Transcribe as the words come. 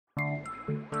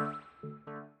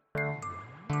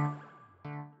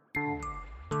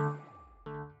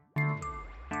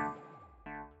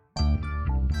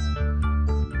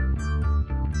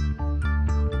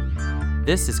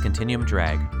This is Continuum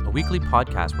Drag, a weekly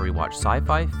podcast where we watch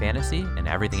sci-fi, fantasy, and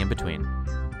everything in between.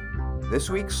 This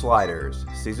week, Sliders,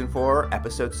 Season 4,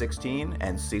 Episode 16,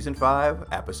 and Season 5,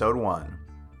 Episode 1.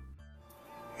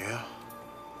 Yeah,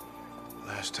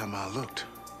 last time I looked,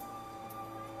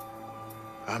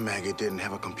 our Maggie didn't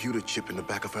have a computer chip in the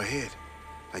back of her head.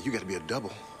 Now, you gotta be a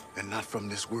double, and not from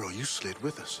this world. You slid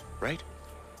with us, right?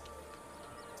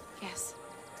 Yes.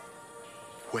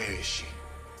 Where is she?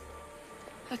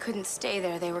 I couldn't stay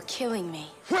there. They were killing me.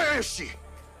 Where is she?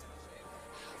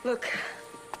 Look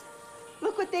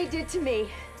what they did to me.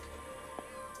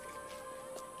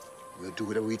 We'll do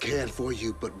whatever we can for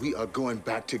you, but we are going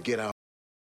back to get our...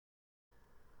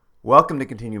 Welcome to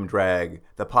Continuum Drag,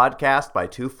 the podcast by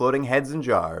two floating heads in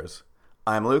jars.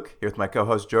 I'm Luke, here with my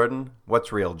co-host Jordan.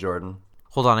 What's real, Jordan?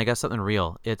 Hold on, I got something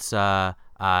real. It was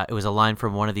a line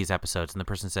from one of these episodes, and the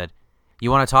person said, "You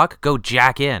want to talk? Go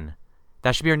jack in."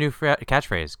 That should be our new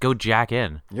catchphrase. Go jack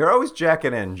in. You're always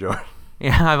jacking in, Jordan.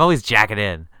 Yeah, I'm always jacking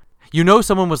in. You know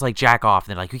someone was like jack off,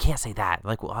 and they're like, "You can't say that."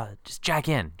 Like, well, just jack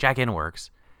in. Jack in works.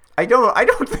 I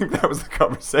don't think that was the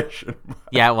conversation.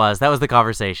 Yeah, it was. That was the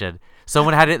conversation.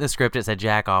 Someone had it in the script. It said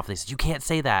jack off. They said, "You can't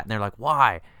say that." And they're like,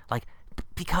 "Why?" Like,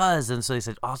 because. And so they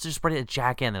said, "I'll just put it at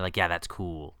jack in." They're like, "Yeah, that's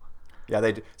cool." Yeah,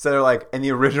 so they're like, in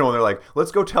the original, they're like,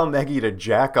 "Let's go tell Maggie to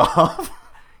jack off."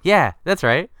 Yeah, that's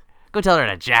right. Go tell her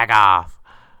to jack off.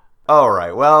 All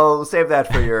right, well, save that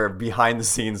for your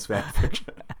behind-the-scenes fanfiction.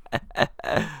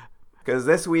 Because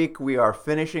this week we are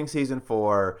finishing Season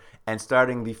 4 and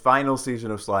starting the final season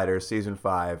of Sliders, Season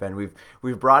 5. And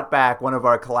we've brought back one of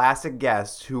our classic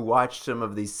guests who watched some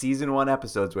of the Season 1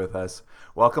 episodes with us.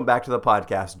 Welcome back to the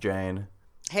podcast, Jane.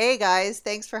 Hey, guys.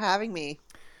 Thanks for having me.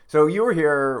 So you were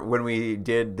here when we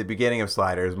did the beginning of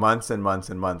Sliders months and months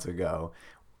and months ago.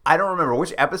 I don't remember.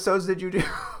 Which episodes did you do?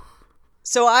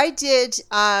 So I did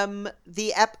I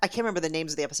can't remember the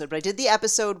names of the episode, but I did the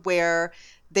episode where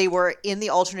they were in the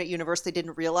alternate universe they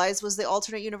didn't realize was the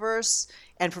alternate universe,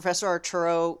 and Professor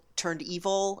Arturo turned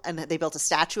evil, and they built a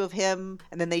statue of him,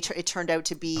 and then it turned out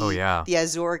to be the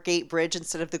Azure Gate Bridge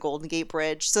instead of the Golden Gate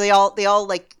Bridge. So they all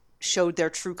like showed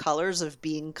their true colors of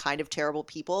being kind of terrible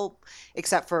people,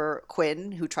 except for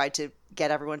Quinn, who tried to get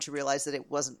everyone to realize that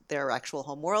it wasn't their actual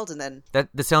homeworld. And then that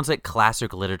sounds like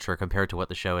classic literature compared to what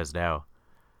the show is now.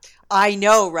 I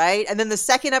know, right? And then the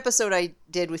second episode I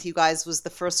did with you guys was the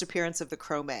first appearance of the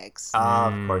Cro-Mags.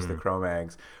 Of course, the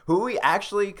Cro-Mags. Who we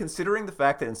actually, considering the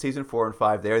fact that in Season 4 and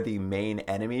 5, they're the main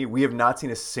enemy, we have not seen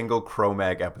a single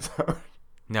Cro-Mag episode.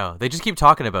 No, they just keep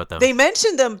talking about them. They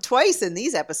mentioned them twice in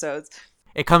these episodes.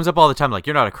 It comes up all the time, like,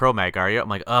 "You're not a Cro-Mag, are you?" I'm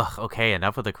like, ugh, okay,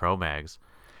 enough with the Cro-Mags.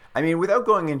 I mean, without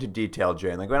going into detail,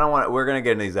 Jane, like, we're going to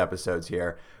get into these episodes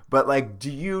here, but, like,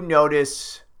 do you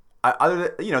notice...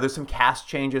 other than, there's some cast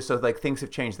changes, so like things have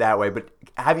changed that way. But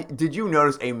did you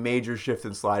notice a major shift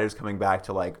in Sliders coming back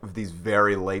to like these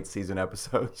very late season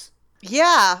episodes?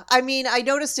 Yeah, I mean, I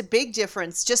noticed a big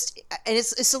difference. And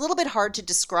it's a little bit hard to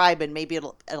describe, and maybe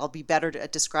it'll be better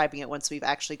at describing it once we've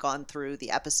actually gone through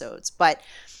the episodes. But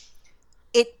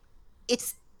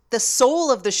it's the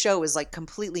soul of the show is like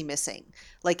completely missing.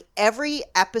 Like every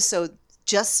episode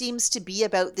just seems to be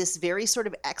about this very sort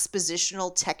of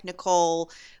expositional,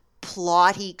 technical,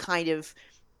 plotty kind of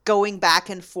going back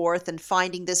and forth and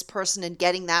finding this person and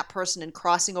getting that person and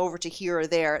crossing over to here or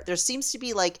there. There seems to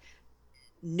be like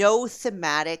no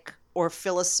thematic or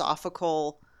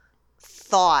philosophical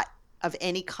thought of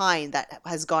any kind that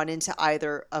has gone into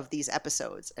either of these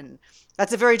episodes. And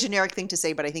that's a very generic thing to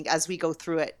say, but I think as we go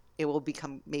through it, it will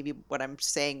become maybe what I'm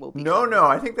saying will become. No,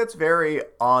 I think that's very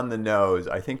on the nose.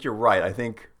 I think you're right. I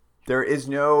think there is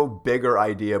no bigger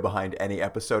idea behind any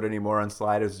episode anymore on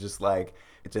Sliders. It's just like,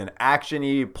 it's an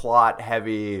action-y,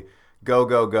 plot-heavy,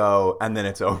 go, and then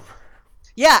it's over.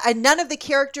 Yeah, and none of the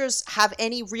characters have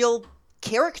any real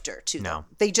character to them. No.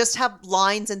 They just have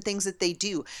lines and things that they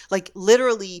do. Like,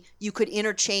 literally, you could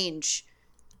interchange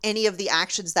any of the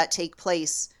actions that take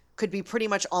place, could be pretty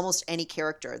much almost any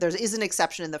character. There is an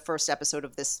exception in the first episode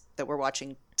of this that we're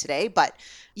watching today. But,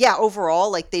 yeah,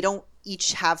 overall, like, they don't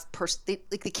each have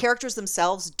the characters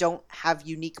themselves don't have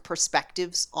unique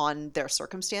perspectives on their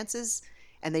circumstances,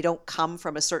 and they don't come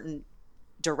from a certain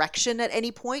direction at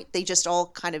any point. They just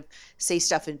all kind of say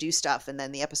stuff and do stuff, and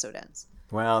then the episode ends.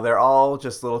 Well, they're all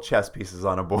just little chess pieces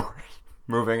on a board,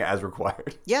 moving as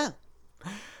required. Yeah.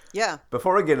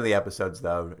 Before we get into the episodes,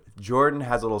 though, Jordan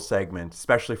has a little segment,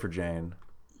 especially for Jane.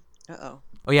 Uh-oh.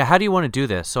 Oh, yeah, how do you want to do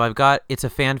this? So it's a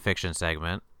fan fiction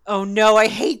segment. Oh no, I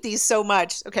hate these so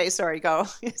much. Okay, sorry, go.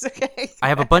 It's okay. I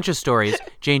have a bunch of stories.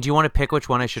 Jane, do you want to pick which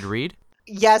one I should read?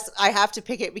 Yes, I have to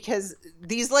pick it because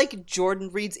these like Jordan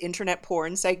reads internet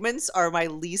porn segments are my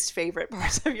least favorite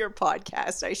parts of your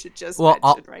podcast. I should just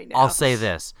mention right now. I'll say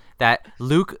this, that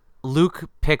Luke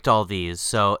picked all these,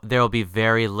 so there will be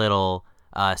very little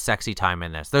sexy time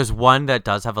in this. There's one that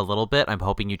does have a little bit. I'm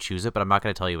hoping you choose it, but I'm not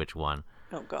going to tell you which one.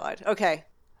 Oh God. Okay.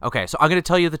 Okay, so I'm going to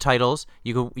tell you the titles.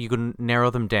 You can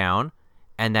narrow them down,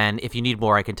 and then if you need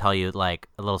more, I can tell you like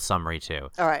a little summary too.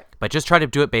 All right. But just try to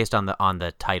do it based on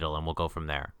the title, and we'll go from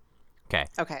there. Okay.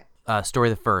 Okay. Story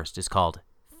the first is called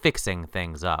 "Fixing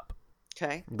Things Up."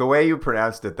 Okay. The way you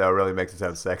pronounced it, though, really makes it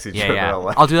sound sexy. Yeah, Jordan. yeah. I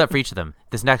like I'll do that for each of them.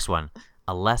 This next one,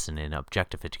 "A Lesson in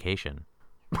Objectification."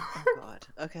 Oh God.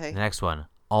 Okay. The next one,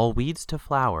 "All Weeds to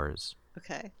Flowers."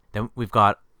 Okay. Then we've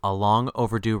got "A Long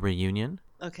Overdue Reunion."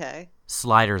 Okay.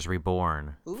 "Sliders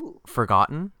Reborn." Ooh.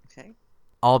 "Forgotten." Okay.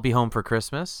 "I'll Be Home for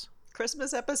Christmas."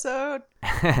 Christmas episode.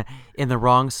 "In the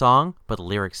Wrong Song, but the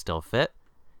lyrics still fit."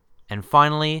 And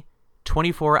finally,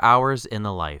 24 Hours in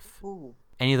the Life. Ooh.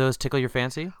 Any of those tickle your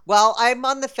fancy? Well, I'm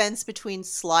on the fence between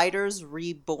Sliders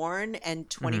Reborn and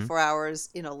 24 Hours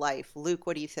in a Life. Luke,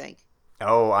 what do you think?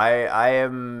 Oh, I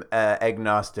am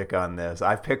agnostic on this.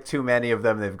 I've picked too many of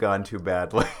them. They've gone too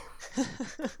badly.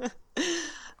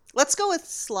 Let's go with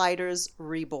Sliders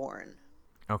Reborn.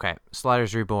 Okay,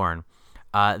 Sliders Reborn.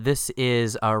 This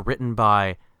is written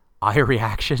by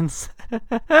iReactions.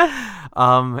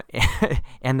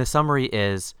 And the summary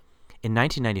is, in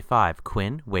 1995,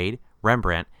 Quinn, Wade,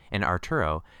 Rembrandt, and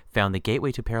Arturo found the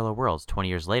gateway to parallel worlds. 20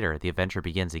 years later, the adventure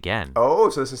begins again. Oh,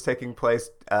 so this is taking place,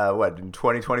 in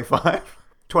 2025?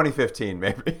 2015,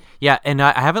 maybe. Yeah, and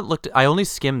I haven't looked. I only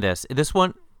skimmed this. This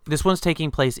one's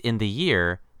taking place in the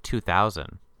year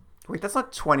 2000. Wait, that's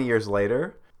not 20 years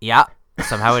later? Yeah,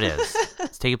 somehow it is.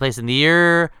 It's taking place in the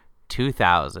year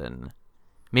 2000.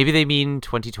 Maybe they mean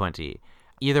 2020.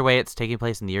 Either way, it's taking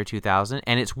place in the year 2000,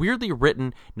 and it's weirdly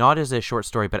written not as a short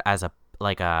story, but as a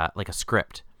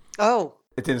script. Oh,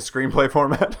 It's in screenplay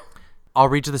format? I'll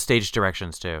read you the stage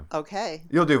directions too. okay.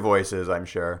 You'll do voices, I'm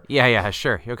sure. Yeah,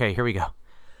 sure. Okay, here we go.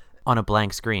 On a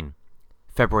blank screen,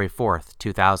 February 4th,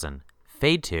 2000.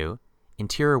 Fade to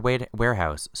interior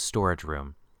warehouse storage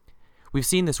room. We've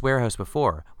seen this warehouse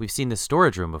before. We've seen this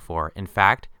storage room before. In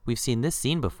fact, we've seen this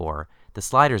scene before. The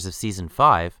Sliders of Season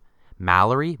 5,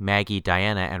 Mallory, Maggie,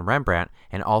 Diana, and Rembrandt,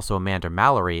 and also Amanda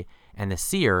Mallory, and the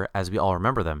Seer, as we all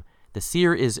remember them. The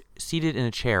Seer is seated in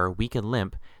a chair, weak and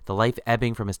limp, the life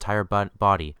ebbing from his tired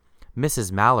body.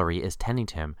 Mrs. Mallory is tending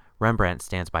to him. Rembrandt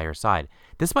stands by her side.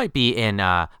 This might be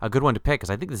a good one to pick,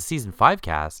 because I think this is Season 5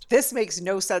 cast. This makes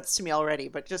no sense to me already,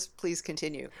 but just please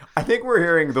continue. I think we're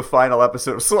hearing the final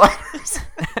episode of Sliders.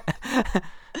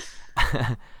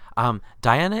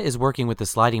 Diana is working with the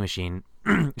sliding machine.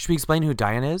 Should we explain who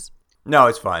Diana is? No,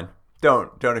 it's fine.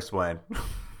 Don't explain.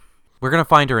 We're going to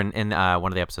find her in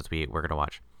one of the episodes we're going to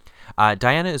watch.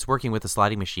 Diana is working with the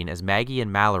sliding machine as Maggie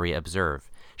and Mallory observe.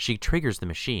 She triggers the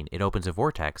machine. It opens a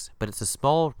vortex, but it's a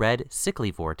small, red, sickly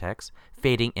vortex,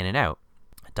 fading in and out.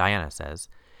 Diana says,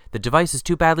 "The device is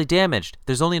too badly damaged.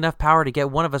 There's only enough power to get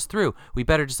one of us through. We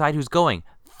better decide who's going.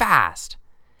 Fast!"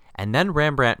 And then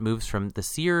Rembrandt moves from the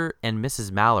Seer and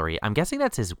Mrs. Mallory. I'm guessing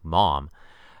that's his mom.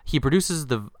 He produces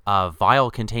the vial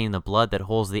containing the blood that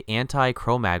holds the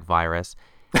anti-Chromag virus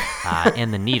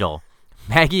and the needle.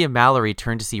 Maggie and Mallory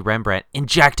turn to see Rembrandt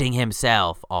injecting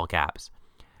himself, all caps.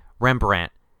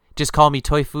 Rembrandt, just call me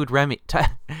Typhoid Remy.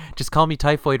 Just call me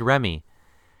Typhoid Remy.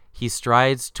 He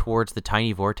strides towards the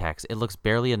tiny vortex. It looks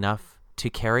barely enough to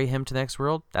carry him to the next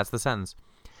world. That's the sentence.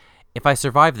 "If I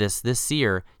survive this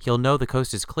Seer, he'll know the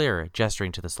coast is clear,"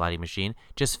 gesturing to the sliding machine.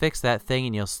 "Just fix that thing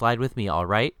and you'll slide with me, all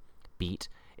right?" Beat.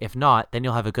 "If not, then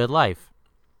you'll have a good life."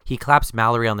 He claps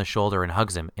Mallory on the shoulder and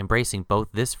hugs him, embracing both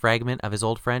this fragment of his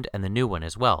old friend and the new one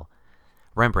as well.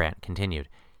 Rembrandt continued,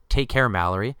 "Take care,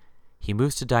 Mallory." He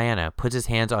moves to Diana, puts his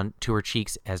hands onto her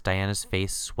cheeks as Diana's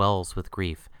face swells with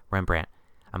grief. Rembrandt,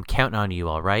 "I'm counting on you,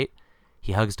 all right?"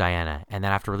 He hugs Diana, and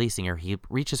then after releasing her, he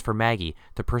reaches for Maggie,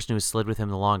 the person who has slid with him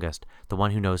the longest, the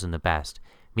one who knows him the best,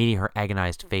 meeting her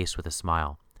agonized face with a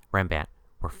smile. Rembrandt,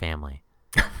 "We're family."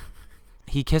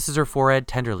 He kisses her forehead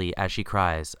tenderly as she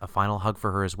cries, a final hug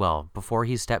for her as well, before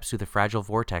he steps through the fragile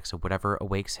vortex of whatever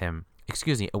awaits him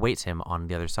on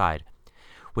the other side.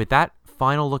 With that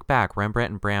final look back,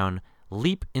 Rembrandt and Brown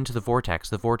leap into the vortex.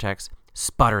 The vortex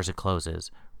sputters and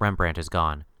closes. Rembrandt is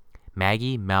gone.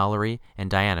 Maggie, Mallory, and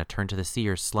Diana turn to the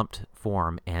Seer's slumped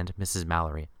form and Mrs.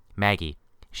 Mallory. Maggie,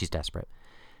 she's desperate.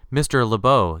 "Mr.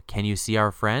 LeBeau, can you see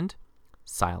our friend?"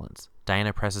 Silence.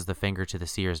 Diana presses the finger to the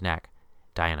Seer's neck.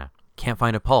 Diana, "Can't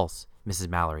find a pulse." Mrs.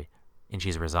 Mallory, and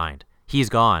she's resigned. He's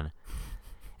gone.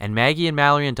 And Maggie and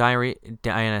Mallory and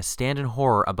Diana stand in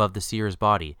horror above the seer's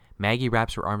body. Maggie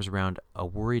wraps her arms around a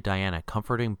worried Diana,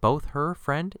 comforting both her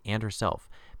friend and herself.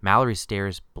 Mallory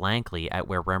stares blankly at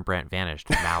where Rembrandt vanished.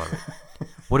 Mallory.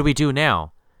 What do we do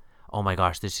now? Oh my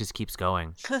gosh, this just keeps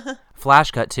going.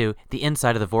 Flash cut to the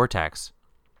inside of the vortex.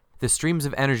 The streams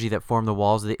of energy that form the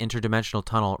walls of the interdimensional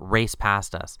tunnel race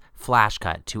past us. Flash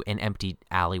cut to an empty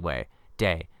alleyway.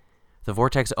 Day. The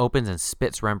vortex opens and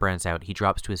spits Rembrandt out. He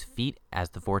drops to his feet as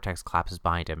the vortex collapses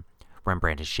behind him.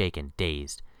 Rembrandt is shaken,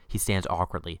 dazed. He stands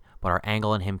awkwardly, but our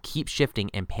angle on him keeps shifting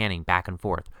and panning back and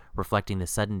forth, reflecting the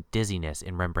sudden dizziness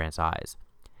in Rembrandt's eyes.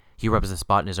 He rubs the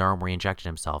spot in his arm where he injected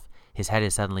himself. His head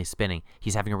is suddenly spinning.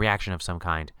 He's having a reaction of some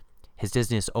kind. His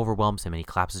dizziness overwhelms him and he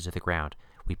collapses to the ground.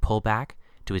 We pull back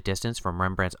to a distance from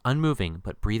Rembrandt's unmoving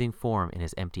but breathing form in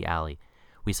his empty alley.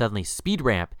 We suddenly speed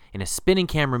ramp in a spinning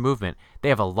camera movement. They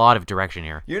have a lot of direction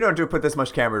here. You don't do put this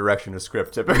much camera direction in a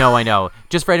script, typically. No, I know.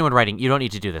 Just for anyone writing, you don't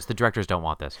need to do this. The directors don't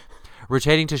want this.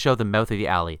 Rotating to show the mouth of the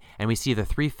alley, and we see the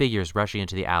three figures rushing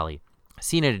into the alley.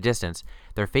 Seen at a distance,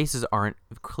 their faces aren't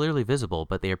clearly visible,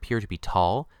 but they appear to be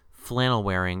tall,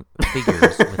 flannel-wearing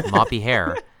figures with moppy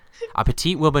hair, a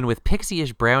petite woman with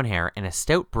pixie-ish brown hair, and a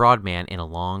stout, broad man in a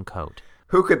long coat.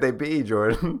 Who could they be,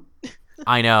 Jordan?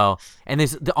 I know. And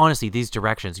honestly, these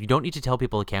directions, you don't need to tell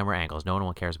people the camera angles. No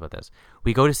one cares about this.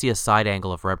 We go to see a side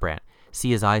angle of Rembrandt,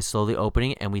 see his eyes slowly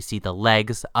opening, and we see the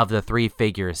legs of the three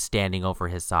figures standing over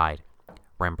his side.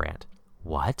 Rembrandt.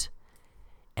 What?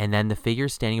 And then the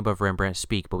figures standing above Rembrandt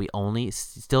speak, but we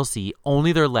still see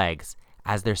only their legs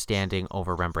as they're standing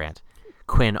over Rembrandt.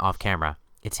 Quinn off camera.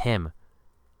 It's him.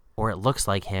 Or it looks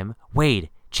like him. Wade,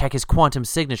 check his quantum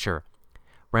signature.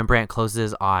 Rembrandt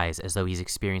closes his eyes as though he's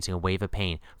experiencing a wave of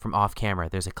pain. From off camera,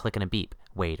 there's a click and a beep.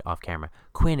 Wade, off camera.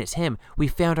 Quinn, it's him. We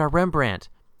found our Rembrandt.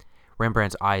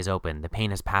 Rembrandt's eyes open. The pain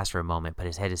has passed for a moment, but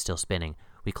his head is still spinning.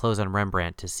 We close on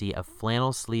Rembrandt to see a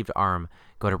flannel-sleeved arm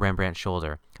go to Rembrandt's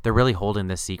shoulder. They're really holding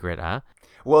this secret, huh?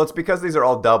 Well, it's because these are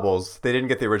all doubles. They didn't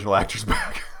get the original actors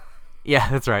back. Yeah,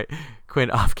 that's right.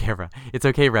 Quinn, off camera. It's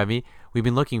okay, Remy. We've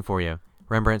been looking for you.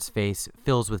 Rembrandt's face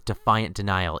fills with defiant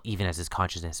denial even as his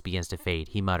consciousness begins to fade.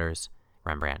 He mutters,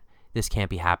 Rembrandt, this can't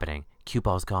be happening. Cue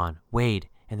ball's gone. Wade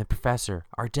and the professor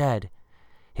are dead.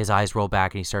 His eyes roll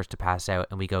back and he starts to pass out,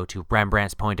 and we go to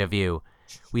Rembrandt's point of view.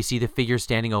 We see the figures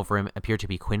standing over him appear to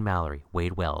be Quinn Mallory,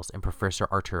 Wade Wells, and Professor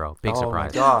Arturo. Big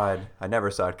surprise. Oh my god. I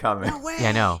never saw it coming. No way. Yeah,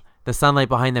 I know. The sunlight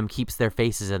behind them keeps their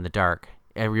faces in the dark.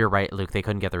 You're right, Luke. They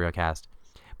couldn't get the real cast.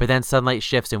 But then sunlight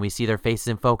shifts and we see their faces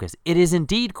in focus. It is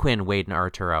indeed Quinn, Wade, and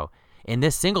Arturo. In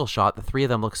this single shot, the three of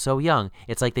them look so young,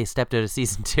 it's like they stepped out of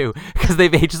season 2 because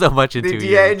they've aged so much in 2 years. They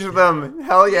de-aged them.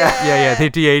 Hell yeah. Yeah, they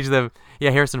de-aged them.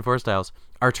 Yeah, Harrison Ford styles.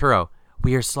 Arturo,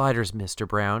 we are sliders, Mr.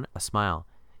 Brown. A smile.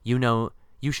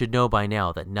 You should know by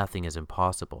now that nothing is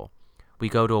impossible. We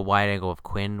go to a wide angle of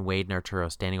Quinn, Wade, and Arturo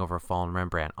standing over a fallen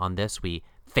Rembrandt. On this, we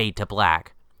fade to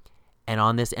black. And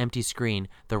on this empty screen,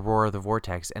 the roar of the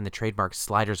vortex and the trademark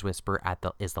sliders whisper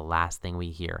is the last thing we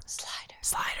hear.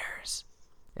 Sliders.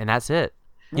 And that's it.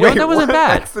 You know, that wasn't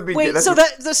bad.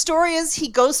 The story is he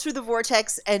goes through the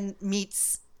vortex and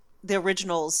meets the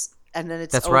originals, and then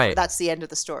it's over. Right. That's the end of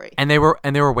the story. And they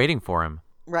were waiting for him.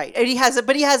 Right. And he has a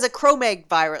Chromeg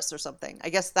virus or something. I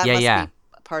guess that must be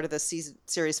part of the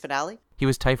series finale. He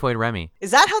was Typhoid Remy.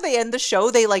 Is that how they end the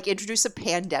show? They introduce a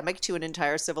pandemic to an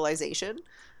entire civilization?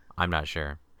 I'm not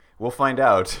sure. We'll find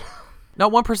out. No,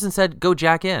 one person said, go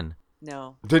jack in.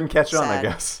 No. Didn't catch on, I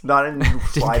guess. Not in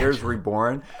Sliders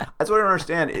Reborn. That's what I don't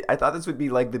understand. I thought this would be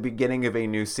like the beginning of a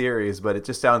new series, but it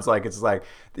just sounds like it's like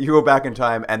you go back in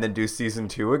time and then do season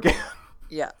 2 again.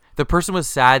 Yeah. The person was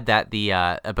sad that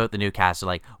about the new cast.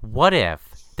 Like, what if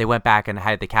they went back and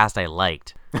had the cast I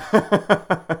liked?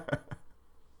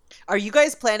 Are you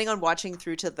guys planning on watching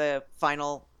through to the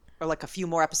final, or a few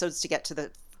more episodes to get to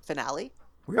the finale?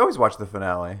 We always watch the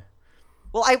finale.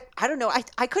 Well, I don't know.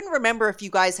 I couldn't remember if you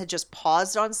guys had just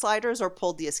paused on Sliders or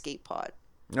pulled the escape pod.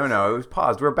 No, it was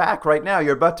paused. We're back right now.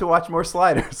 You're about to watch more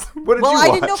Sliders. What did you watch? Well,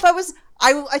 I didn't know if I was...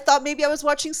 I thought maybe I was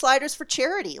watching Sliders for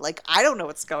charity. I don't know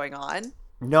what's going on.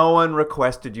 No one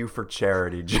requested you for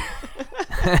charity.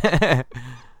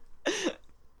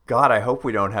 God, I hope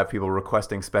we don't have people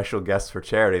requesting special guests for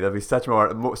charity. That'd be so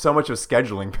much of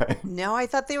scheduling pain. No, I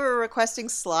thought they were requesting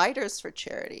Sliders for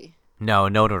charity. No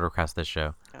one would request this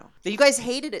show. No. But you guys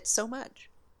hated it so much.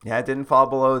 Yeah, it didn't fall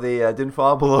below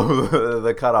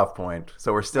the cutoff point,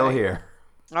 so we're still here.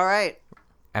 All right.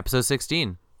 Episode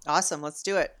 16. Awesome. Let's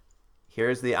do it.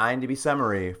 Here's the IMDb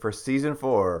summary for Season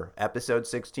 4, Episode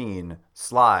 16,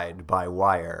 Slide by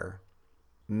Wire.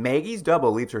 Maggie's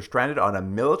double leaves her stranded on a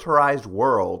militarized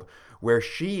world where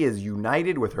she is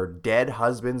united with her dead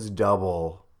husband's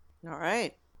double. All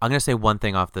right. I'm going to say one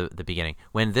thing off the beginning.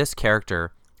 When this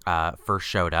character first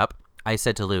showed up, I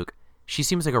said to Luke, she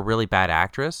seems like a really bad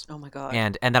actress. Oh my God.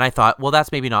 And then I thought, well,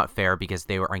 that's maybe not fair because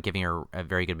they aren't giving her a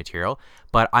very good material.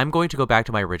 But I'm going to go back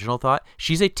to my original thought.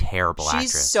 She's a terrible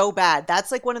actress. She's so bad.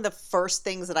 That's like one of the first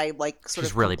things that I like sort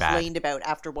She's of really complained about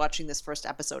after watching this first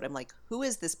episode. I'm like, who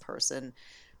is this person?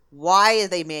 Why are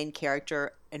they main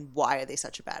character? And why are they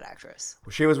such a bad actress?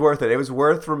 She was worth it. It was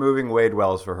worth removing Wade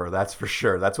Wells for her. That's for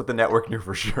sure. That's what the network knew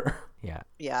for sure. Yeah.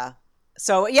 Yeah.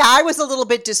 So, yeah, I was a little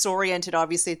bit disoriented,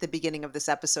 obviously, at the beginning of this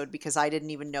episode because I didn't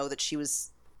even know that she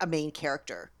was a main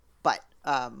character. But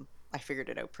I figured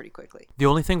it out pretty quickly. The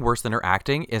only thing worse than her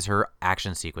acting is her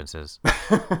action sequences.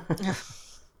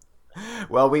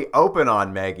 Well, we open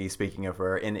on Maggie, speaking of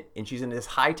her, and she's in this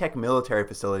high-tech military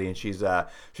facility, and she's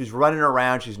running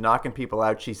around, she's knocking people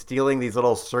out, she's stealing these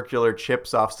little circular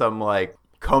chips off some, like,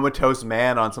 comatose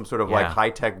man on some sort of, like,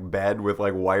 high-tech bed with,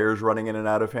 like, wires running in and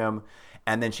out of him.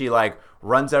 And then she, like,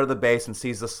 runs out of the base and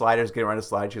sees the sliders getting ready to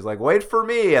slide. She's like, wait for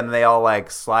me, and they all,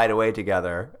 like, slide away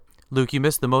together. Luke, you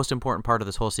missed the most important part of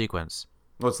this whole sequence.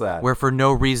 What's that? Where for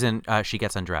no reason she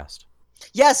gets undressed.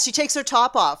 Yes, she takes her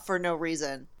top off for no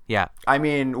reason. Yeah. I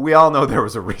mean, we all know there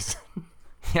was a reason.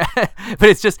 Yeah, but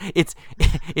it's just, it's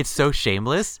so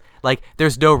shameless. Like,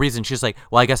 there's no reason. She's like,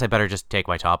 well, I guess I better just take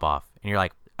my top off. And you're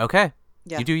like, okay,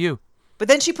 you do you. But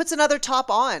then she puts another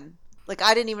top on. Like,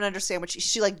 I didn't even understand what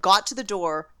she like got to the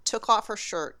door, took off her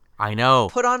shirt. I know.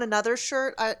 Put on another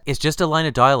shirt. It's just a line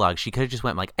of dialogue. She could have just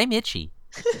went like, I'm itchy.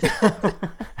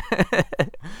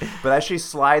 But as she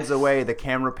slides away, the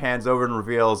camera pans over and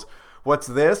reveals, what's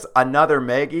this? Another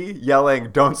Maggie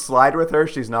yelling, don't slide with her.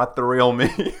 She's not the real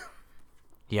me.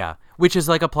 Yeah, which is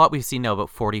like a plot we've seen now about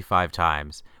 45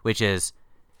 times, which is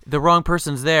the wrong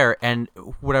person's there, and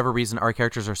whatever reason, our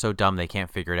characters are so dumb they can't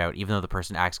figure it out, even though the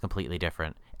person acts completely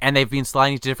different. And they've been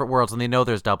sliding to different worlds, and they know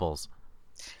there's doubles.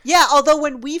 Yeah, although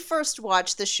when we first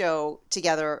watched the show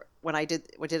together, when we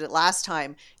did it last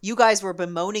time, you guys were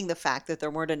bemoaning the fact that there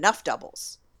weren't enough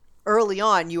doubles. Early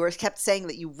on, you were kept saying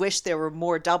that you wished there were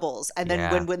more doubles, and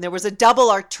then when there was a double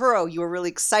Arturo, you were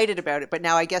really excited about it. But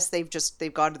now I guess they've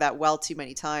gone to that well too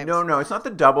many times. No, it's not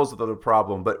the doubles that are the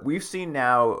problem. But we've seen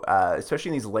now, especially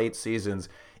in these late seasons,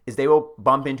 is they will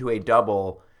bump into a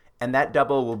double, and that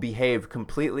double will behave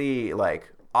completely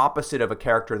like opposite of a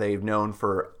character they've known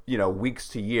for weeks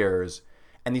to years.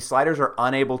 And these sliders are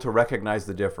unable to recognize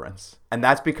the difference. And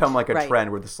that's become like a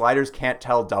trend where the sliders can't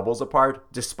tell doubles apart,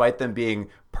 despite them being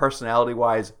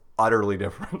personality-wise utterly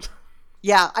different.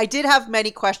 Yeah, I did have many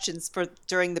questions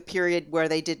during the period where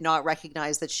they did not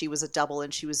recognize that she was a double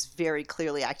and she was very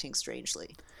clearly acting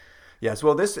strangely. Yes,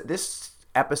 well, this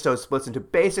episode splits into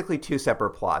basically two separate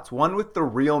plots. One with the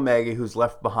real Maggie who's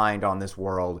left behind on this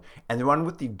world, and the one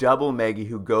with the double Maggie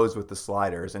who goes with the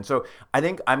sliders. And so I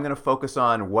think I'm going to focus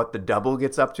on what the double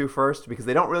gets up to first, because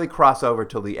they don't really cross over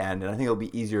till the end, and I think it'll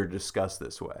be easier to discuss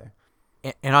this way.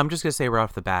 And I'm just going to say right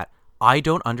off the bat, I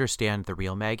don't understand the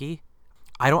real Maggie.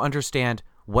 I don't understand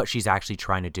what she's actually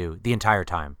trying to do the entire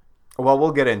time. Well,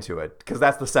 we'll get into it, because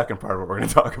that's the second part of what we're going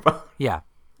to talk about. Yeah.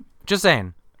 Just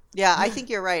saying. Yeah, I think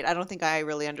you're right. I don't think I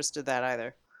really understood that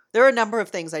either. There are a number of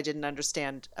things I didn't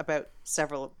understand about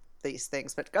several of these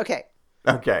things, but okay.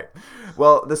 Okay.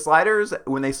 Well, the sliders,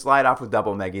 when they slide off with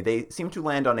Double Maggie, they seem to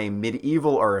land on a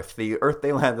medieval Earth. The Earth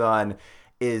they land on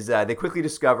is, they quickly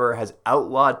discover, has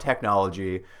outlawed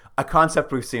technology, a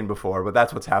concept we've seen before, but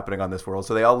that's what's happening on this world.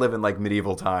 So they all live in, like,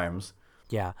 medieval times.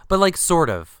 Yeah, but, like, sort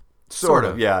of. Sort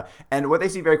of, yeah. And what they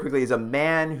see very quickly is a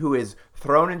man who is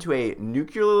thrown into a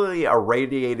nuclearly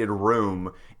irradiated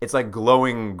room. It's like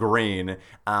glowing green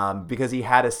because he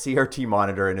had a CRT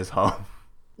monitor in his home.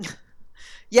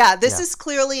 Yeah, this is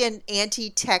clearly an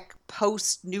anti-tech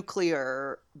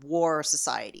post-nuclear war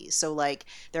society. So, like,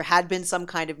 there had been some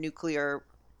kind of nuclear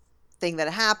thing that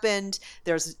happened.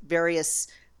 There's various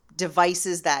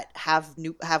devices that have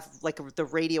like the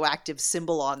radioactive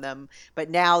symbol on them, but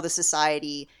now the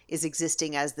society is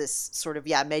existing as this sort of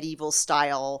medieval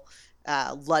style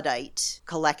Luddite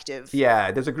collective.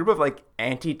 Yeah, there's a group of like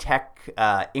anti-tech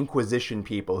Inquisition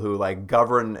people who like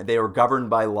they were governed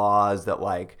by laws that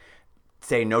like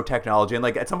say no technology, and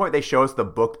like at some point they show us the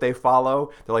book they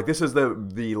follow. They're like, this is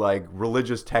the like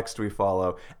religious text we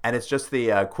follow, and it's just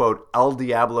the quote El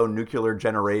Diablo nuclear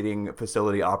generating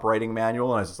facility operating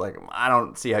manual. And I was just like, I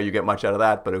don't see how you get much out of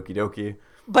that, but okie dokie.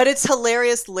 But it's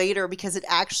hilarious later because it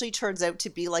actually turns out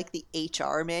to be like the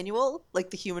HR manual,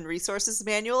 like the human resources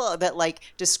manual that like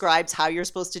describes how you're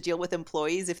supposed to deal with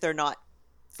employees if they're not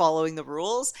following the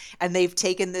rules, and they've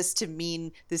taken this to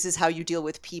mean this is how you deal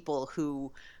with people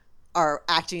who are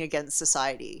acting against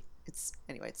society. It's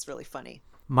really funny.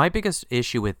 My biggest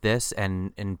issue with this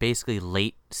and basically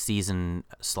late season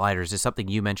Sliders is something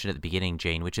you mentioned at the beginning,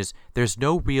 Jane, which is there's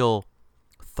no real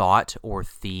thought or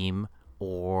theme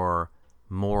or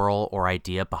moral or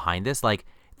idea behind this. Like,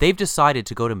 they've decided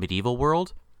to go to medieval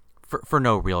world for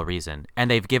no real reason, and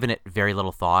they've given it very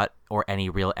little thought or any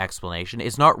real explanation.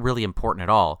 It's not really important at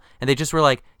all, and they just were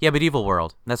like, yeah, medieval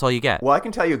world, and that's all you get. Well, I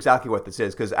can tell you exactly what this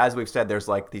is, because as we've said, there's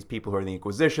like these people who are in the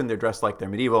Inquisition, they're dressed like they're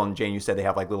medieval, and Jane, you said they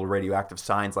have like little radioactive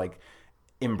signs like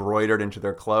embroidered into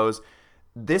their clothes.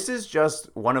 This is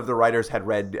just one of the writers had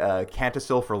read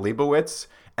Cantasil for Leibowitz,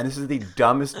 and this is the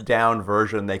dumbest down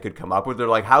version they could come up with. They're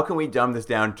like, how can we dumb this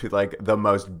down to like the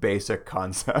most basic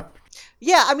concept?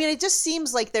 Yeah, I mean, it just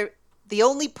seems like the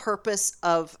only purpose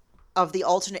of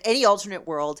the any alternate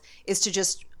world is to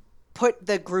just put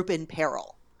the group in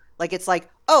peril. Like, it's like,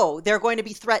 oh, they're going to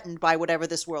be threatened by whatever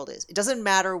this world is. It doesn't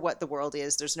matter what the world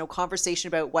is. There's no conversation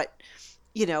about what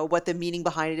the meaning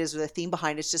behind it is or the theme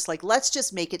behind it. It's just like, let's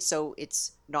just make it so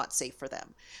it's not safe for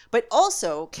them. But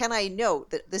also, can I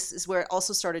note that this is where it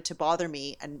also started to bother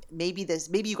me, and maybe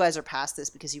you guys are past this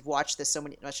because you've watched this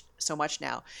so much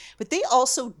now, but they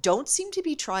also don't seem to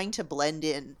be trying to blend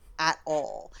in at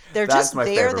all. They're That's just my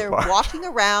there. favorite They're part. walking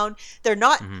around. They're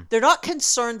not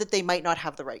concerned that they might not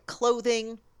have the right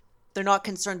clothing. They're not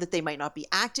concerned that they might not be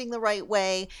acting the right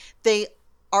way. They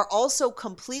are also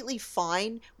completely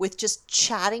fine with just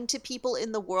chatting to people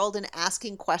in the world and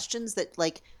asking questions that,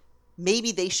 like,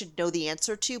 maybe they should know the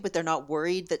answer to, but they're not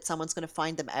worried that someone's going to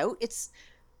find them out.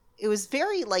 It was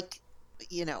very, like,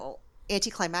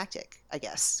 anticlimactic, I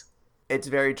guess. It's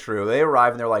very true. They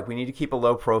arrive and they're like, we need to keep a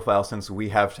low profile since we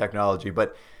have technology,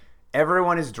 but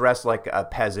everyone is dressed like a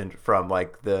peasant from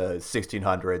like the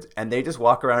 1600s, and they just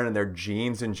walk around in their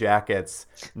jeans and jackets,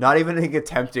 not even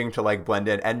attempting to like blend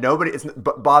in, and nobody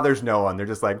bothers no one. They're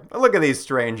just like, oh, look at these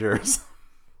strangers.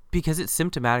 Because it's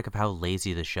symptomatic of how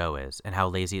lazy the show is and how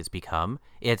lazy it's become.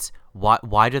 It's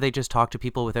why do they just talk to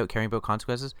people without caring about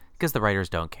consequences? Because the writers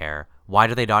don't care. Why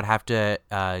do they not have to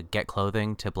get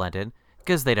clothing to blend in?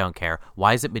 Because they don't care.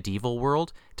 Why is it medieval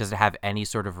world? Does it have any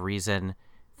sort of reason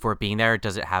for it being there?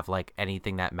 Does it have like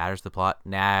anything that matters to the plot?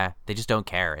 Nah, they just don't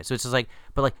care. So it's just like,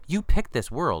 but like, you picked this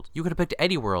world. You could have picked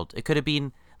any world. It could have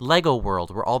been Lego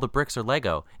world where all the bricks are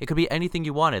Lego. It could be anything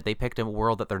you wanted. They picked a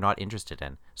world that they're not interested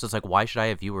in. So it's like, why should I,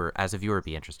 as a viewer,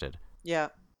 be interested? Yeah.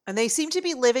 And they seem to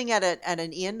be living at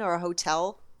an inn or a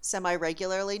hotel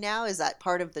semi-regularly now. Is that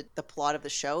part of the plot of the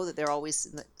show, that they're always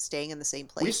staying in the same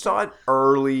place? We saw it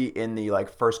early in the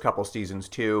like first couple seasons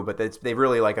too, but they've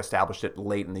really like established it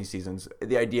late in these seasons.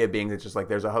 The idea being that just like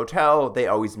there's a hotel they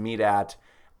always meet at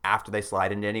after they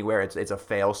slide into anywhere. It's a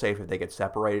fail safe if they get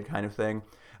separated kind of thing.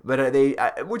 But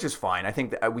which is fine. I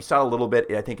think that we saw a little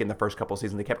bit. I think in the first couple of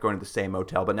seasons they kept going to the same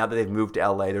motel, but now that they've moved to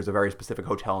LA, there's a very specific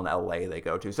hotel in LA they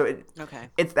go to. So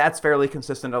that's fairly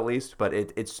consistent at least. But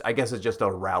it's I guess it's just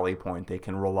a rally point they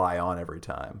can rely on every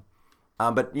time.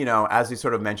 But as we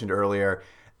sort of mentioned earlier,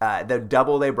 the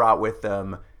double they brought with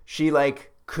them, she like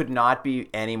could not be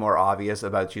any more obvious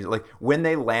about. She's like, when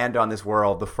they land on this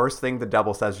world, the first thing the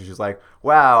double says, she's like,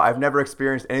 wow, I've never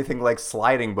experienced anything like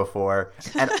sliding before.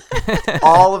 And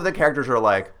all of the characters are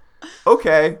like,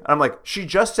 okay. And I'm like, she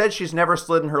just said she's never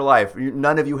slid in her life.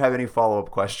 None of you have any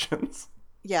follow-up questions.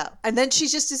 Yeah. And then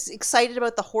she's just as excited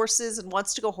about the horses and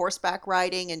wants to go horseback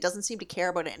riding and doesn't seem to care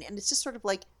about it. And it's just sort of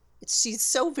like, she's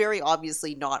so very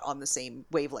obviously not on the same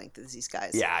wavelength as these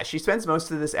guys. Yeah, she spends most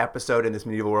of this episode in this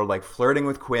medieval world like flirting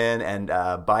with Quinn and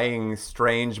buying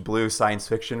strange blue science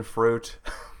fiction fruit.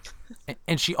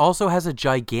 And she also has a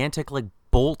gigantic like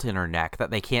bolt in her neck that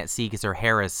they can't see because her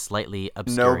hair is slightly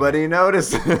obscuring. Nobody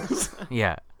notices.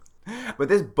 Yeah. But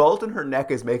this bolt in her neck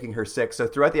is making her sick. So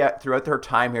throughout her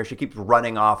time here, she keeps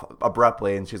running off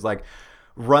abruptly, and she's like,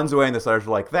 runs away, and the Sliders are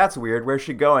like, that's weird, where's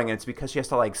she going? And it's because she has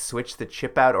to like switch the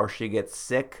chip out or she gets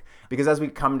sick. Because as we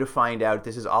come to find out,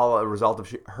 this is all a result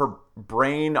of her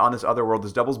brain on this other world.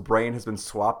 This double's brain has been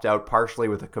swapped out partially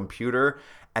with a computer,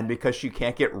 and because she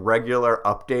can't get regular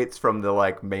updates from the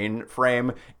like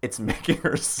mainframe, it's making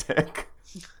her sick.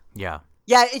 Yeah.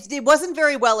 Yeah, it wasn't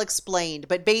very well explained,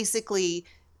 but basically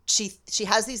she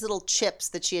has these little chips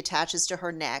that she attaches to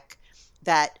her neck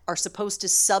that are supposed to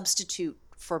substitute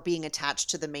for being attached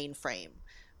to the mainframe,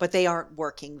 but they aren't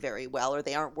working very well, or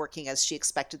they aren't working as she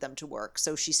expected them to work.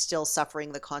 So she's still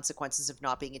suffering the consequences of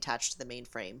not being attached to the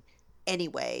mainframe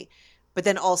anyway, but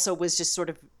then also was just sort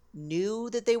of knew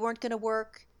that they weren't going to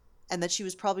work and that she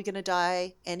was probably going to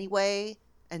die anyway.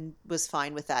 and was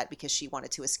fine with that because she wanted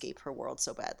to escape her world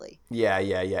so badly. Yeah.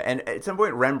 And at some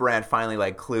point, Rembrandt finally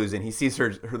like clues in. He sees her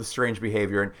the strange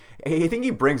behavior, and I think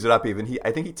he brings it up. Even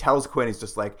I think he tells Quinn, he's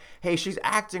just like, "Hey, she's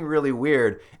acting really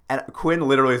weird," and Quinn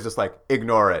literally is just like,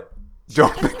 "Ignore it.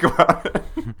 Don't think about it."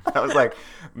 I was like,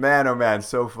 man, oh man,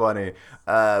 so funny.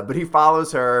 But he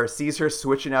follows her, sees her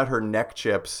switching out her neck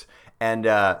chips. And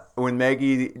when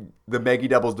the Maggie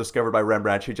double is discovered by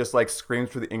Rembrandt, she just like screams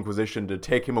for the Inquisition to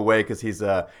take him away because he's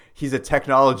a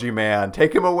technology man.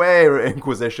 Take him away,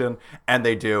 Inquisition. And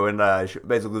they do. And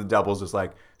basically the double's just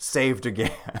like saved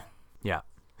again. Yeah.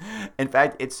 In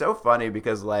fact, it's so funny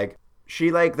because like she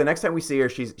like the next time we see her,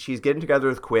 she's getting together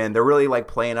with Quinn. They're really like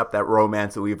playing up that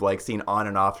romance that we've like seen on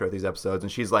and off throughout these episodes, and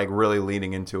she's like really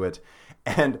leaning into it.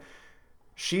 And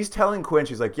she's telling Quinn,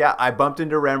 she's like, "Yeah, I bumped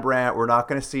into Rembrandt. We're not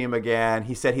going to see him again.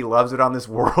 He said he loves it on this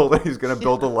world and he's going to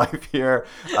build a life here.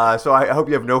 So I hope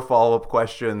you have no follow-up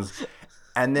questions."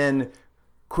 And then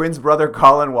Quinn's brother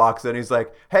Colin walks in. He's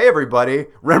like, "Hey, everybody,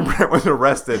 Rembrandt was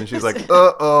arrested." And she's like,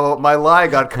 "Uh-oh, my lie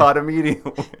got caught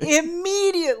immediately."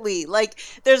 Immediately. Like,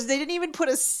 they didn't even put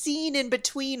a scene in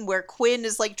between where Quinn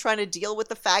is, like, trying to deal with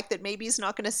the fact that maybe he's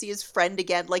not going to see his friend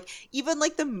again. Like, even,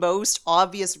 like, the most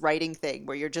obvious writing thing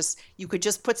where you could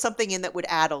just put something in that would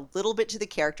add a little bit to the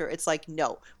character. It's like,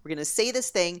 no, we're going to say this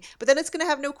thing, but then it's going to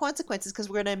have no consequences because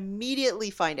we're going to immediately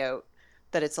find out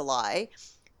that it's a lie.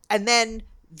 And then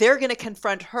they're going to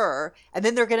confront her, and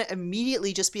then they're going to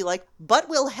immediately just be like, "But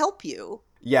we'll help you."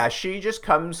 Yeah, she just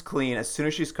comes clean. As soon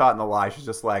as she's caught in the lie, she's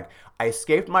just like, "I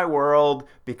escaped my world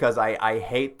because I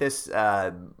hate this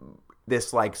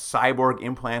this like cyborg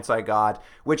implants I got."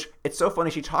 Which, it's so funny.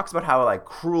 She talks about how like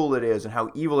cruel it is and how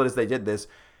evil it is they did this.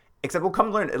 Except we'll come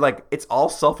to learn, like, it's all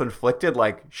self-inflicted.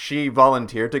 Like, she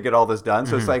volunteered to get all this done.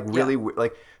 So it's, like, really,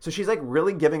 like, so she's, like,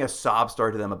 really giving a sob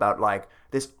story to them about, like,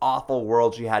 this awful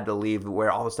world she had to leave where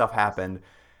all this stuff happened.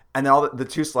 And then all the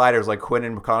two sliders, like, Quinn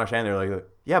and McConaughey, they're like,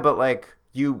 "Yeah, but, like,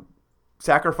 you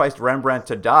sacrificed Rembrandt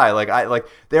to die." Like,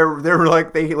 they're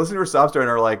like, they listen to her sob story and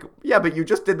are like, "Yeah, but you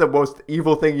just did the most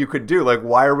evil thing you could do. Like,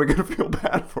 why are we going to feel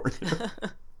bad for you?"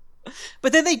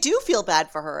 But then they do feel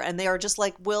bad for her, and they are just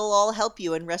like, "We'll all help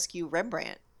you and rescue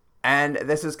Rembrandt." And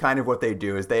this is kind of what they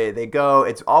do, is they go,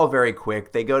 it's all very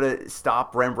quick. They go to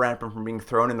stop Rembrandt from being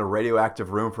thrown in the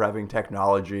radioactive room for having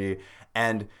technology.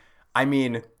 And, I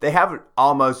mean, they have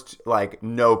almost, like,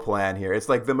 no plan here. It's,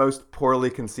 like, the most poorly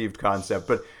conceived concept.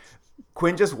 But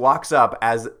Quinn just walks up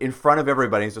as in front of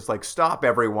everybody. He's just like, "Stop,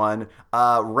 everyone.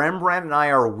 Rembrandt and I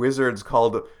are wizards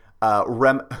called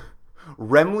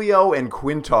Remlio and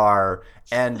Quintar,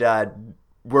 and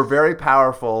we're very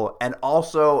powerful, and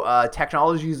also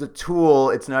technology is a tool.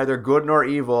 It's neither good nor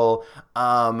evil.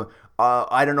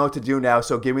 I don't know what to do now,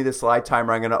 so give me the slide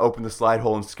timer. I'm going to open the slide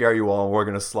hole and scare you all, and we're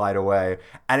going to slide away."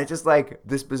 And it's just like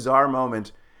this bizarre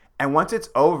moment. And once it's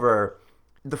over,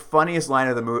 the funniest line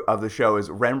of the show is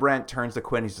Rembrandt turns to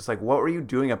Quinn. He's just like, "What were you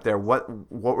doing up there? What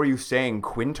were you saying,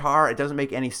 Quintar? It doesn't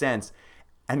make any sense."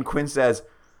 And Quinn says,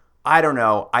 "I don't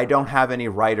know. I don't have any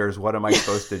writers. What am I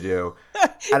supposed to do?"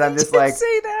 And I'm just like,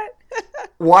 say that.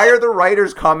 why are the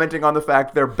writers commenting on the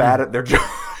fact they're bad at their job?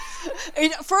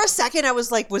 And for a second, I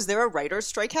was like, was there a writer's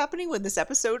strike happening when this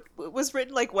episode was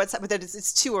written? Like, what's happening? But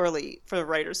it's too early for the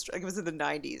writer's strike. It was in the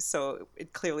 90s, so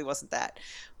it clearly wasn't that.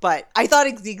 But I thought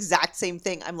it's the exact same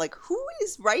thing. I'm like, who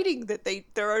is writing that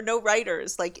there are no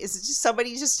writers? Like, is it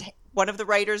just one of the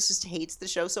writers just hates the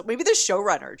show? So maybe the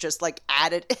showrunner just like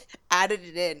added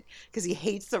it in because he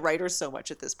hates the writers so much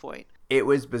at this point. It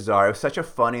was bizarre. It was such a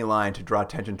funny line to draw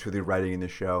attention to the writing in the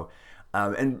show.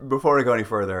 And before we go any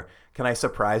further, can I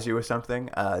surprise you with something?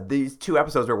 These two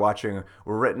episodes we're watching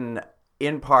were written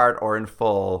in part or in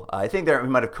full. I think we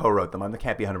might have co-wrote them. I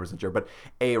can't be 100% sure. But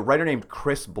a writer named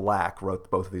Chris Black wrote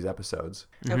both of these episodes.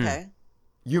 Okay.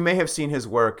 You may have seen his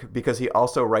work because he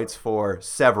also writes for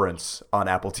Severance on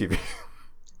Apple TV.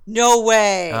 No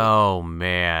way. Oh,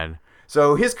 man.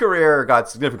 So his career got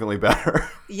significantly better.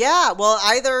 Yeah, well,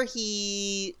 either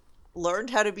he learned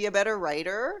how to be a better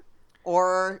writer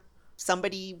or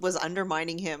somebody was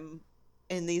undermining him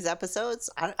in these episodes.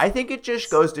 I think it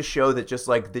just goes to show that just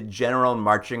like the general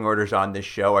marching orders on this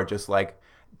show are just like,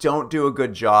 don't do a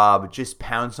good job, just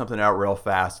pound something out real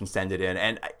fast and send it in.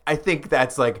 And I think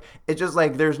that's like, it's just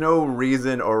like there's no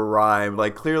reason or rhyme.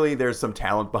 Like clearly there's some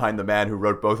talent behind the man who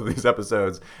wrote both of these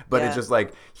episodes, but It's just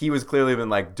like he was clearly been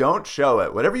like, don't show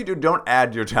it. Whatever you do, don't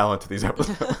add your talent to these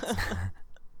episodes.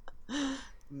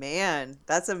 Man,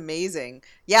 that's amazing.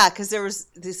 Yeah, because there was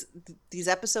these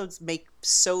episodes make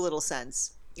so little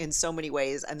sense in so many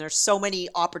ways, and there's so many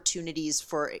opportunities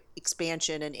for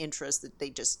expansion and interest that they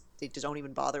just don't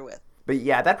even bother with. But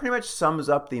yeah, that pretty much sums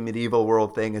up the medieval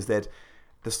world thing, is that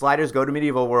the Sliders go to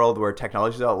medieval world where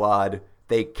technology is outlawed.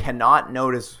 They cannot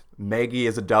notice Maggie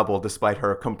is a double despite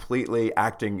her completely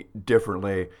acting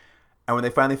differently. And when they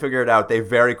finally figure it out, they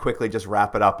very quickly just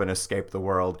wrap it up and escape the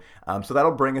world. So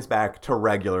that'll bring us back to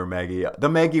regular Maggie, the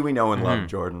Maggie we know and love,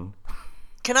 Jordan.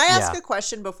 Can I ask a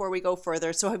question before we go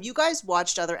further? So have you guys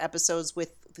watched other episodes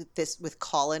with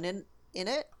Colin in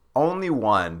it? Only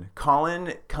one.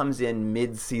 Colin comes in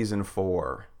mid-season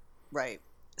 4. Right.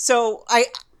 So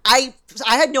I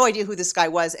had no idea who this guy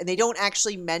was, and they don't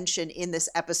actually mention in this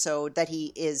episode that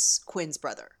he is Quinn's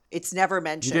brother. It's never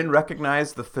mentioned. You didn't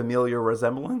recognize the familiar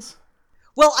resemblance?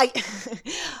 Well,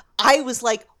 I was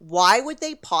like, why would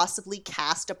they possibly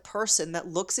cast a person that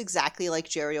looks exactly like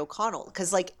Jerry O'Connell?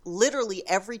 Because, like, literally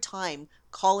every time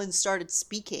Colin started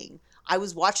speaking, I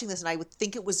was watching this and I would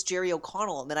think it was Jerry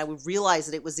O'Connell, and then I would realize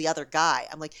that it was the other guy.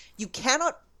 I'm like, you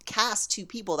cannot cast two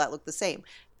people that look the same.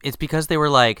 It's because they were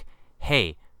like,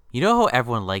 hey, you know how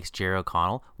everyone likes Jerry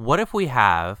O'Connell? What if we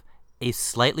have a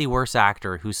slightly worse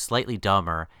actor who's slightly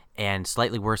dumber and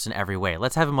slightly worse in every way?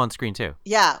 Let's have him on screen too.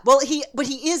 Yeah. Well, he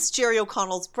is Jerry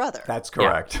O'Connell's brother. That's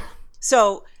correct.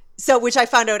 Yeah. So which I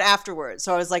found out afterwards.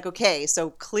 So I was like, okay, so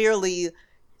clearly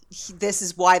this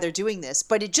is why they're doing this.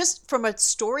 But it just, from a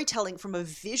storytelling, from a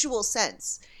visual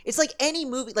sense, it's like any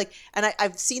movie, like, and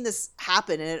I've seen this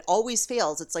happen and it always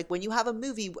fails. It's like when you have a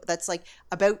movie that's like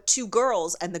about two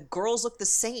girls and the girls look the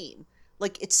same.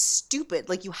 Like, it's stupid.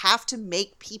 Like, you have to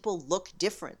make people look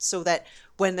different so that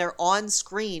when they're on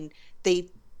screen, they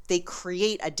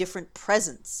create a different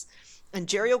presence. And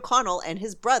Jerry O'Connell and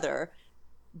his brother,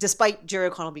 despite Jerry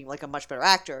O'Connell being like a much better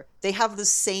actor, they have the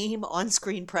same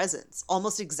on-screen presence,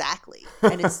 almost exactly.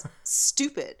 And it's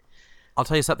stupid. I'll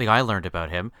tell you something I learned about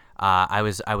him. I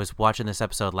was watching this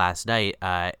episode last night,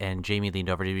 and Jamie leaned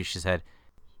over to me. She said,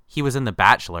 he was in The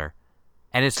Bachelor.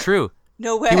 And it's true.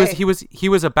 No way. He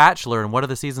was a bachelor in one of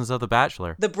the seasons of The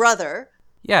Bachelor. The brother?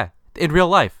 Yeah, in real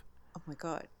life. Oh my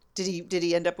God. Did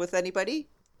he end up with anybody?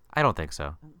 I don't think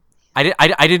so. I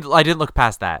didn't look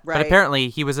past that. Right. But apparently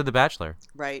he was in The Bachelor.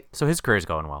 Right. So his career's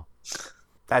going well.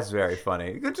 That's very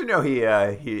funny. Good to know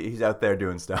he's out there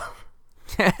doing stuff.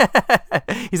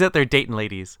 He's out there dating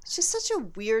ladies. It's just such a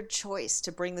weird choice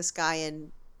to bring this guy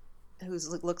in who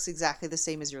looks exactly the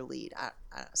same as your lead.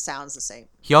 Sounds the same.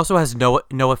 He also has no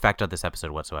effect on this episode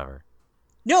whatsoever.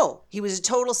 No, he was a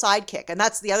total sidekick. And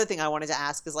that's the other thing I wanted to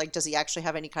ask is, like, does he actually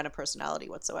have any kind of personality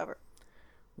whatsoever?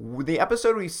 The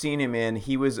episode we've seen him in,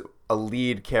 he was a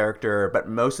lead character, but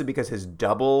mostly because his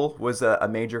double was a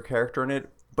major character in it.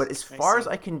 But as far as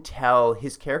I can tell,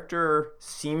 his character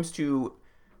seems to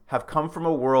have come from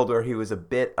a world where he was a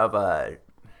bit of a,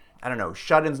 I don't know,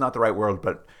 shut-in's not the right word,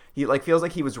 but he like feels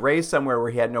like he was raised somewhere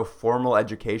where he had no formal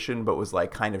education, but was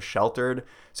like kind of sheltered.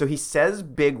 So he says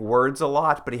big words a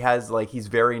lot, but he's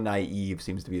very naive,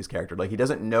 seems to be his character. Like, he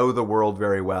doesn't know the world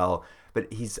very well, but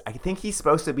I think he's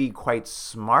supposed to be quite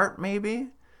smart, maybe?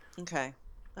 Okay.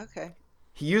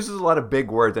 He uses a lot of big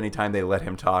words anytime they let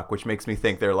him talk, which makes me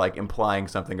think they're like implying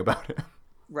something about him.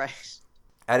 Right.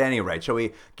 At any rate, shall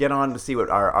we get on to see what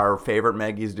our favorite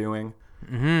Maggie's doing?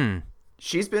 Mm-hmm.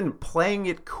 She's been playing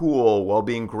it cool while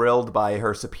being grilled by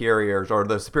her superiors, or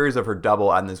the superiors of her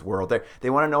double on this world. They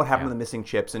want to know what happened to the missing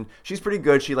chips, and she's pretty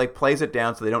good. She like plays it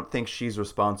down so they don't think she's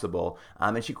responsible.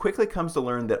 And she quickly comes to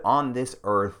learn that on this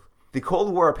Earth, the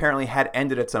Cold War apparently had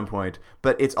ended at some point,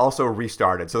 but it's also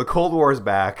restarted. So the Cold War is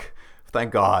back.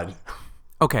 Thank God.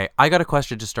 Okay, I got a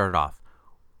question to start it off.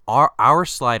 Are our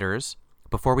sliders,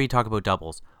 before we talk about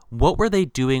doubles, what were they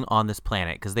doing on this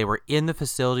planet? Because they were in the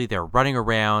facility, they were running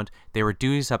around, they were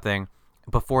doing something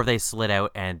before they slid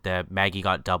out and Maggie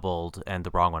got doubled and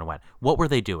the wrong one went. What were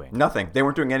they doing? Nothing. They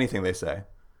weren't doing anything, they say.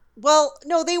 Well,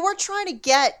 no, they were trying to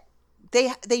get...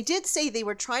 They did say they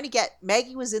were trying to get...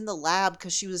 Maggie was in the lab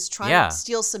because she was trying to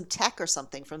steal some tech or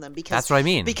something from them. Because that's what I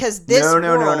mean. Because this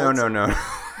world... No.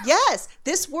 Yes,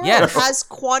 this world has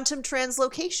quantum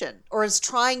translocation, or is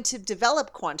trying to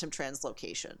develop quantum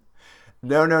translocation.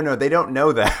 No. They don't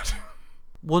know that.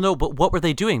 Well, no, but what were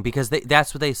they doing? Because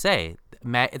that's what they say.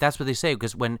 That's what they say.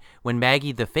 Because when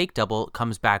Maggie, the fake double,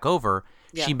 comes back over,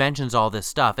 she mentions all this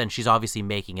stuff, and she's obviously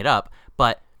making it up.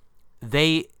 But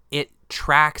it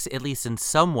tracks, at least in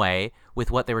some way, with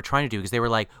what they were trying to do. Because they were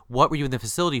like, what were you in the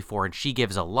facility for? And she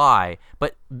gives a lie.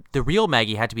 But the real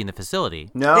Maggie had to be in the facility.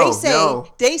 No.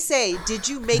 They say, did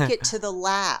you make it to the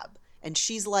lab? And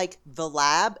she's like, the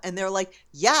lab? And they're like,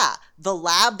 yeah, the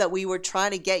lab that we were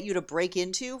trying to get you to break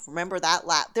into. Remember that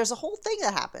lab? There's a whole thing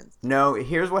that happens. No,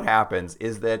 here's what happens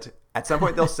is that at some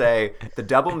point they'll say the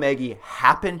double Maggie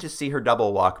happened to see her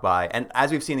double walk by. And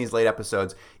as we've seen these late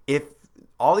episodes, if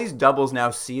all these doubles now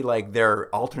see like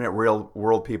their alternate real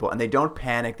world people, and they don't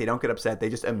panic, they don't get upset, they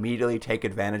just immediately take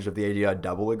advantage of the idea a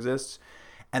double exists.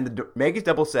 And Maggie's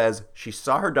double says she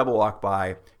saw her double walk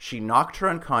by, she knocked her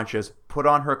unconscious, put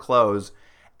on her clothes,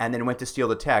 and then went to steal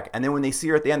the tech. And then when they see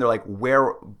her at the end, they're like,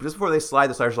 where, just before they slide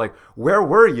the sliders, like, where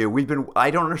were you?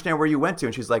 I don't understand where you went to.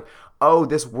 And she's like, oh,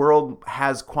 this world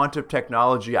has quantum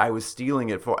technology. I was stealing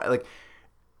it for, like,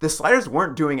 the sliders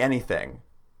weren't doing anything.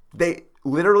 They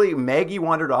literally, Maggie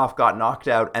wandered off, got knocked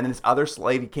out, and then this other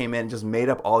lady came in and just made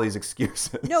up all these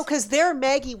excuses. No, because their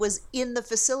Maggie was in the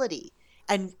facility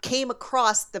and came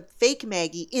across the fake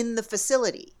Maggie in the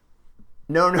facility.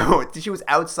 No, she was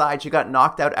outside. She got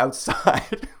knocked out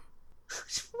outside.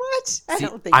 What? I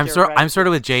don't think I'm you're right. I'm sort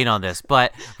of with Jane on this,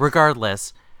 but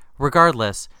regardless,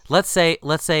 let's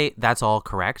say that's all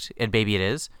correct, and maybe it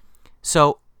is.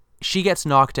 So she gets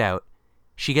knocked out,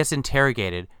 she gets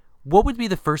interrogated. What would be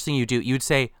the first thing you do? You'd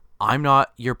say, I'm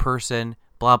not your person,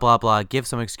 blah, blah, blah, give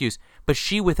some excuse. But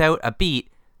she, without a beat,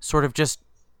 sort of just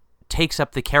takes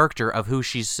up the character of who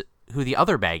the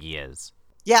other Maggie is.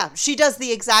 Yeah, she does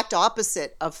the exact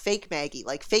opposite of fake Maggie.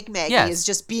 Like, fake Maggie is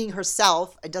just being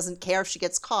herself and doesn't care if she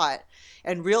gets caught.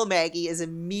 And real Maggie is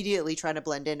immediately trying to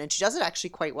blend in, and she does it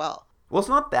actually quite well. Well, it's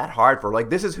not that hard for her.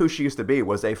 Like, this is who she used to be,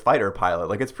 was a fighter pilot.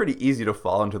 Like, it's pretty easy to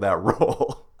fall into that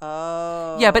role.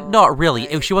 Oh. Yeah, but not really.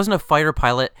 Right. If she wasn't a fighter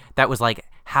pilot that was like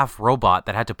half robot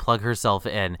that had to plug herself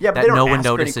in, Yeah, but that they don't no one ask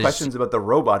her notices. any questions about the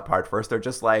robot part first. They're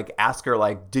just like, ask her,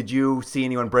 like, did you see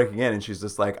anyone breaking in? And she's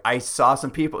just like, I saw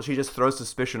some people. She just throws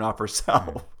suspicion off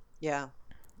herself. Yeah.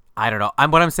 I don't know.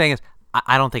 What I'm saying is,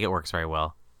 I don't think it works very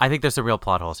well. I think there's some real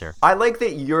plot holes here. I like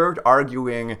that you're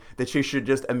arguing that she should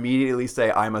just immediately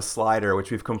say, I'm a slider,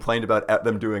 which we've complained about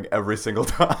them doing every single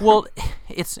time. Well,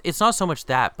 it's not so much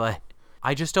that, but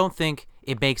I just don't think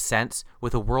it makes sense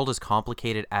with a world as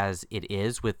complicated as it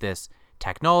is with this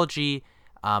technology.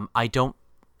 I don't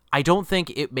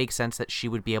think it makes sense that she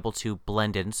would be able to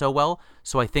blend in so well.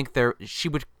 So I think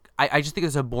I just think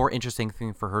it's a more interesting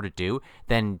thing for her to do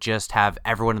than just have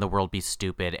everyone in the world be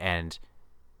stupid and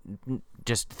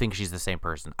just think she's the same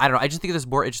person. I don't know. I just think there's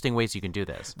more interesting ways you can do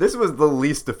this. This was the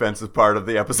least offensive part of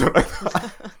the episode, I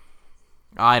thought.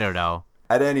 I don't know.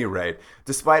 At any rate,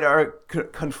 despite our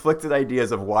conflicted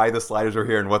ideas of why the sliders were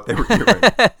here and what they were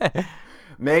doing,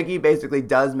 Maggie basically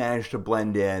does manage to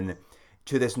blend in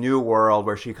to this new world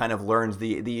where she kind of learns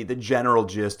the general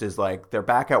gist is like they're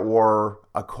back at war,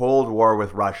 a cold war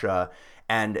with Russia,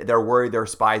 and they're worried there are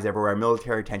spies everywhere,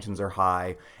 military tensions are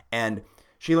high, and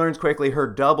she learns quickly her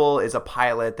double is a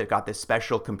pilot that got this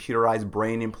special computerized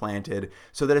brain implanted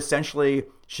so that essentially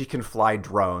she can fly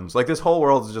drones. Like, this whole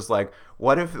world is just like,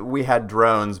 what if we had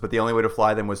drones, but the only way to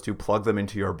fly them was to plug them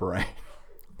into your brain?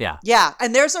 Yeah. Yeah,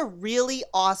 and there's a really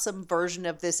awesome version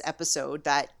of this episode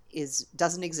that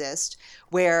doesn't exist,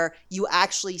 where you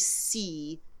actually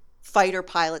see fighter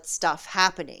pilot stuff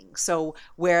happening. So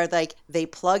where like they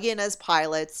plug in as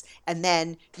pilots and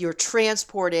then you're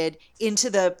transported into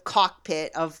the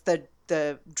cockpit of the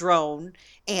drone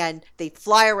and they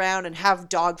fly around and have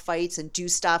dogfights and do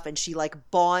stuff, and she like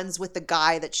bonds with the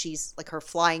guy that she's like her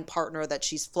flying partner that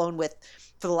she's flown with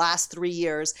for the last 3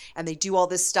 years, and they do all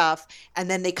this stuff, and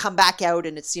then they come back out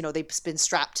and it's, they've been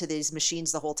strapped to these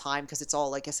machines the whole time because it's all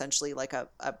like essentially like a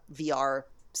VR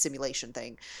simulation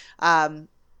thing.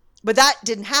 But that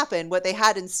didn't happen. What they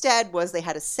had instead was they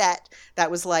had a set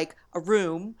that was like a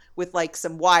room with like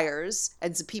some wires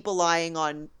and some people lying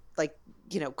on like,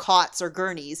 cots or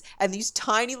gurneys, and these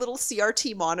tiny little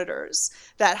CRT monitors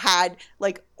that had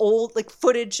like old like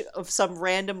footage of some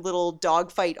random little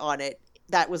dogfight on it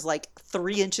that was like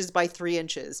 3 inches by 3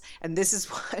 inches. And this is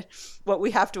what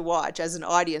we have to watch as an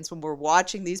audience when we're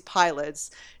watching these pilots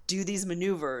do these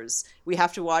maneuvers. We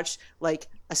have to watch like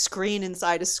a screen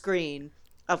inside a screen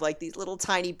of like these little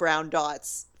tiny brown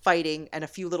dots fighting and a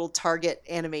few little target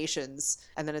animations,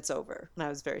 and then it's over. And I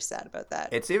was very sad about that.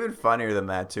 It's even funnier than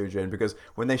that too, Jen, because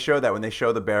when they show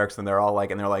the barracks, and they're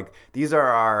like, these are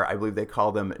our, I believe they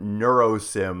call them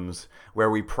neurosims,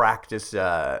 where we practice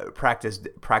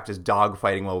dog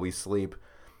fighting while we sleep.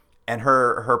 And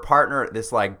her partner,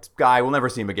 this like guy, we'll never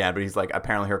see him again, but he's like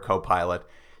apparently her co-pilot.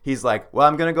 He's like, well,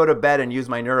 I'm going to go to bed and use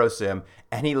my neurosim.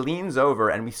 And he leans over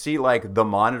and we see like the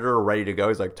monitor ready to go.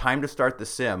 He's like, time to start the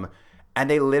sim. And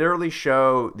they literally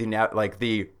show the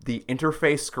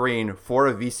interface screen for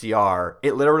a VCR.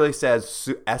 It literally says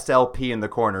SLP in the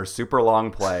corner, super long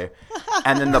play.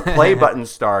 And then the play button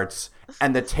starts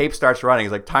and the tape starts running.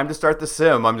 He's like, time to start the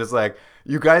sim. I'm just like,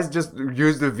 you guys just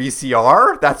used a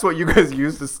VCR? That's what you guys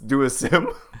use to do a sim?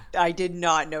 I did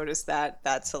not notice that.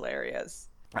 That's hilarious.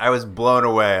 I was blown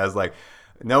away. I was like,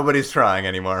 nobody's trying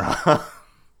anymore.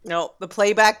 No, the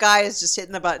playback guy is just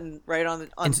hitting the button right on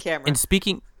camera. And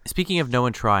speaking of no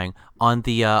one trying, on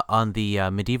the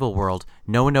medieval world,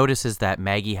 no one notices that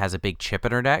Maggie has a big chip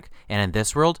in her neck, and in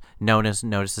this world, no one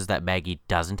notices that Maggie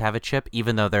doesn't have a chip,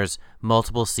 even though there's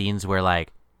multiple scenes where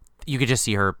like you could just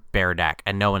see her bare neck,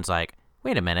 and no one's like,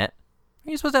 wait a minute,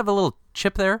 are you supposed to have a little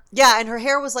chip there? Yeah, and her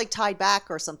hair was like tied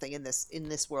back or something in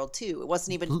this world too. It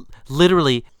wasn't even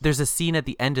literally. There's a scene at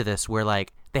the end of this where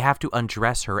like they have to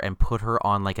undress her and put her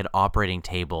on like an operating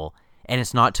table, and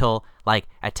it's not till like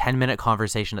a 10-minute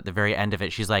conversation at the very end of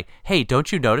it. She's like, "Hey,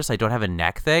 don't you notice I don't have a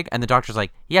neck thing?" And the doctor's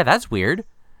like, "Yeah, that's weird."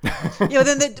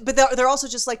 But they're also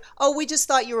just like, "Oh, we just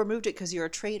thought you removed it because you're a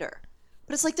traitor."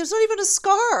 But it's like there's not even a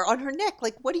scar on her neck.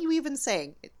 Like, what are you even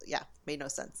saying? Made no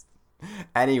sense.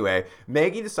 Anyway,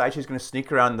 Maggie decides she's going to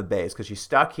sneak around the base because she's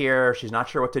stuck here. She's not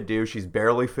sure what to do. She's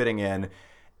barely fitting in.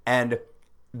 And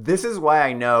this is why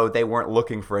I know they weren't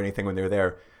looking for anything when they were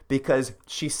there. Because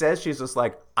she says she's just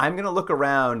like, I'm going to look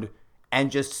around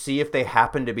and just see if they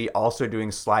happen to be also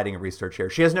doing sliding research here.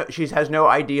 She has no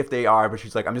idea if they are, but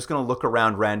she's like, I'm just going to look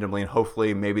around randomly and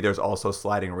hopefully maybe there's also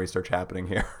sliding research happening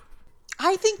here.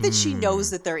 I think that she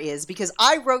knows that there is, because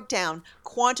I wrote down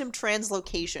quantum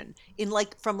translocation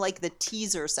from the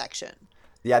teaser section.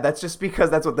 Yeah, that's just because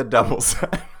that's what the double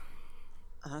said.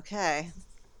 Okay.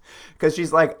 Because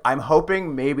she's like, I'm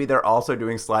hoping maybe they're also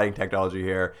doing sliding technology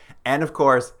here. And of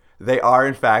course, they are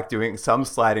in fact doing some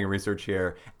sliding research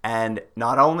here. And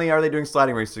not only are they doing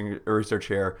sliding research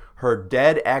here, her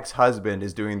dead ex-husband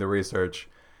is doing the research.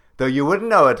 Though you wouldn't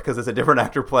know it because it's a different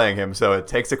actor playing him, so it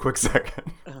takes a quick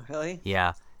second. Oh, really?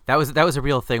 Yeah. That was a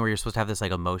real thing where you're supposed to have this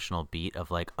like emotional beat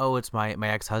of like, oh, it's my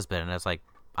ex-husband, and it's like,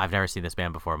 I've never seen this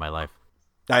man before in my life.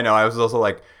 I know. I was also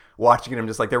like watching him,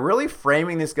 just like they're really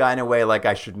framing this guy in a way like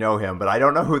I should know him, but I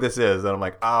don't know who this is. And I'm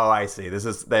like, oh, I see.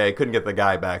 They couldn't get the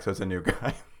guy back, so it's a new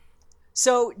guy.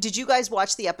 So, did you guys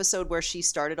watch the episode where she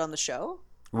started on the show?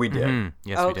 We did. Mm-hmm.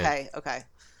 Yes, we did. Okay.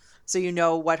 So you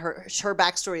know what her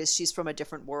backstory is. She's from a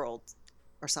different world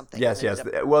or something. Yes.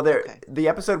 Well, the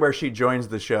episode where she joins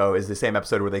the show is the same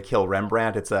episode where they kill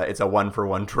Rembrandt. It's a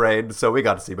 1-for-1 trade, so we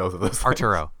got to see both of those things.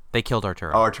 Arturo. They killed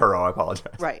Arturo. Oh, Arturo, I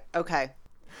apologize. Right, okay.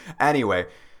 Anyway,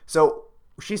 so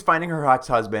she's finding her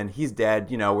ex-husband. He's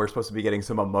dead. You know, we're supposed to be getting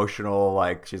some emotional,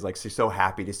 she's so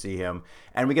happy to see him.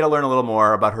 And we get to learn a little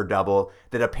more about her double,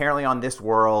 that apparently on this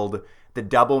world, the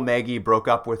double Maggie broke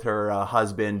up with her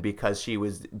husband because she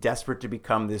was desperate to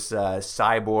become this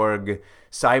cyborg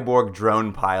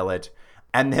drone pilot.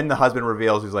 And then the husband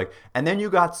reveals, he's like, and then you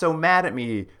got so mad at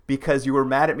me because you were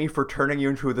mad at me for turning you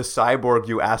into the cyborg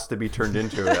you asked to be turned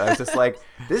into. And I was just like,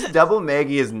 this double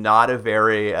Maggie is not a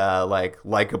very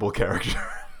likable character.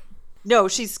 No,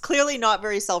 she's clearly not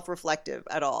very self-reflective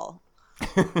at all.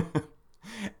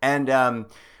 And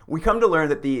we come to learn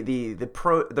that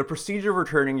the procedure of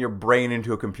turning your brain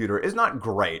into a computer is not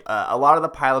great. A lot of the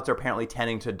pilots are apparently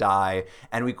tending to die,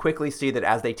 and we quickly see that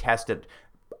as they test it,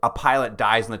 a pilot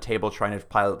dies on the table trying to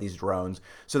pilot these drones.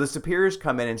 So the superiors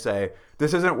come in and say,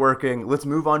 this isn't working. Let's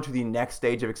move on to the next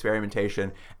stage of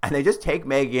experimentation. And they just take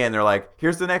Maggie in. They're like,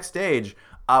 here's the next stage.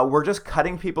 We're just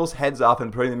cutting people's heads off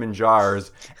and putting them in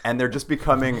jars. And they're just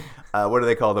becoming, what do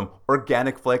they call them?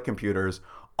 Organic flight computers.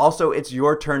 Also, it's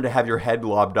your turn to have your head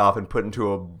lobbed off and put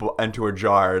into a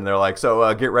jar. And they're like,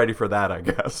 so get ready for that, I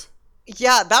guess.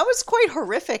 Yeah, that was quite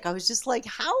horrific. I was just like,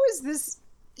 how is this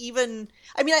even...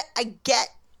 I mean, I get...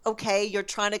 okay, you're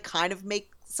trying to kind of make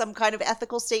some kind of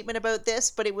ethical statement about this,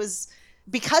 but it was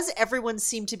because everyone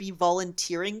seemed to be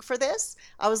volunteering for this.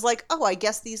 I was like, oh, I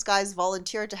guess these guys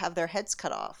volunteered to have their heads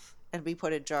cut off and be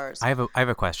put in jars. I have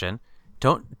a question.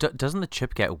 Doesn't the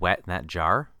chip get wet in that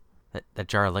jar? That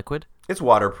jar of liquid? It's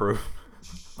waterproof.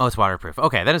 Oh, it's waterproof.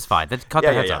 Okay, then it's fine. Then cut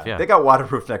their heads off. Yeah, they got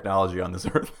waterproof technology on this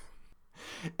earth.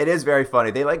 It is very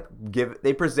funny.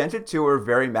 They present it to her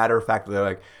very matter of fact. They're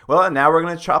like, well, now we're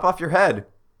gonna chop off your head.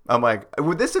 I'm like,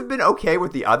 would this have been okay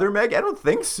with the other Meg? I don't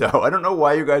think so. I don't know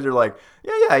why you guys are like,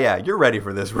 yeah, you're ready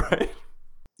for this, right?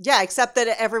 Yeah, except that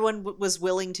everyone was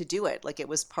willing to do it. Like, it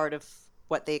was part of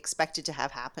what they expected to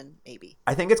have happen, maybe.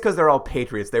 I think it's because they're all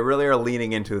patriots. They really are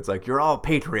leaning into it. It's like, you're all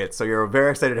patriots, so you're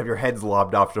very excited to have your heads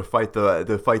lobbed off to fight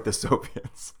the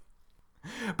Soviets.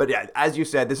 But yeah, as you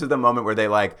said, this is the moment where they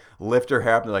lift her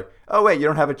hair up and they're like, oh wait, you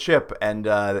don't have a chip. And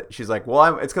she's like,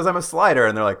 well, it's because I'm a slider.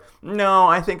 And they're like, no,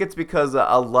 I think it's because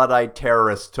a Luddite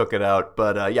terrorist took it out.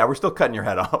 But yeah, we're still cutting your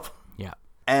head off. Yeah.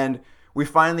 And we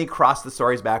finally cross the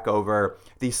stories back over.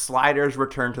 The sliders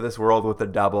return to this world with the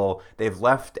double. They've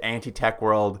left anti-tech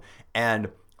world. And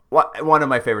one of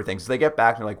my favorite things is they get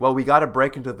back and they're like, well, we got to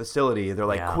break into the facility. They're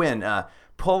like, yeah. Quinn,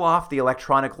 pull off the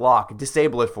electronic lock,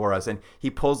 disable it for us. And he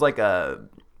pulls a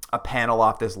a panel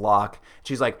off this lock.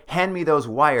 She's like, hand me those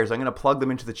wires. I'm going to plug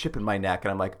them into the chip in my neck.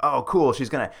 And I'm like, oh, cool. She's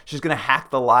going to hack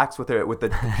the locks with the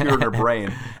computer in her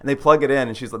brain. And they plug it in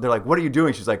and they're like, what are you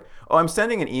doing? She's like, oh, I'm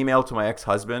sending an email to my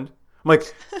ex-husband. I'm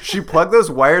like, she plugged those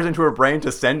wires into her brain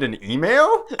to send an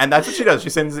email? And that's what she does. She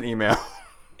sends an email.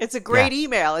 It's a great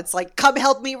email. It's like, come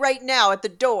help me right now at the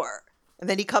door. And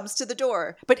then he comes to the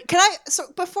door. But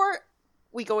before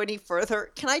we go any further,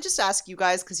 can I just ask you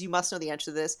guys, because you must know the answer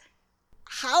to this,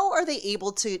 how are they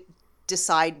able to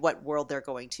decide what world they're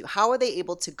going to? How are they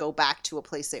able to go back to a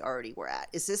place they already were at?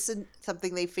 Is this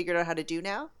something they figured out how to do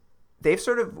now? They've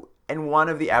sort of, in one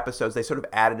of the episodes, they sort of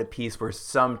added a piece where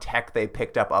some tech they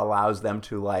picked up allows them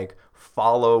to like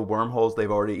follow wormholes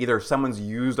they've already, either someone's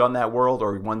used on that world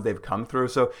or ones they've come through.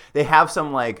 So they have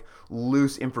some like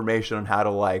loose information on how to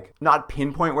like not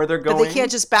pinpoint where they're going. But they can't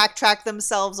just backtrack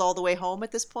themselves all the way home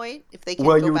at this point if they can't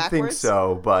go you would backwards? think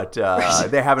so, but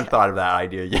they haven't thought of that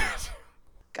idea yet.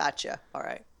 Gotcha. All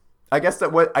right. I guess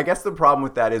the problem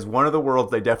with that is one of the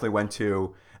worlds they definitely went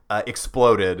to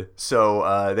exploded,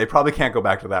 so they probably can't go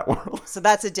back to that world. So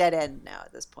that's a dead end now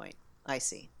at this point. I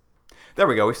see. There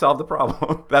we go. We solved the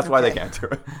problem. That's why they can't do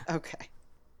it. Okay.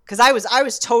 Because I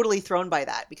was totally thrown by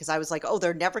that, because I was like, oh,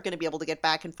 they're never going to be able to get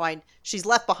back and find, she's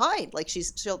left behind. Like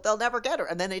they'll never get her.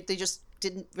 And then they just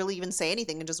didn't really even say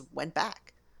anything and just went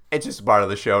back. It's just part of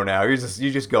the show now. You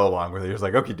just go along with it. You're just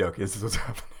like, okie dokie, this is what's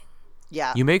happening.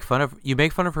 Yeah. You make fun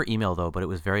of her email though, but it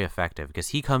was very effective because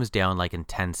he comes down like in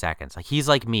 10 seconds. Like he's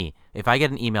like me. If I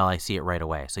get an email, I see it right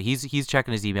away. So he's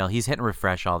checking his email. He's hitting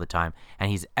refresh all the time, and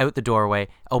he's out the doorway,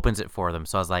 opens it for them.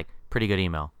 So I was like, pretty good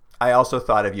email. I also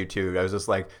thought of you too. I was just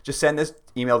like, just send this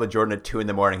email to Jordan at 2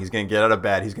 a.m. He's gonna get out of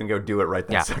bed. He's gonna go do it right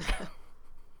that second.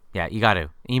 Yeah, you got to.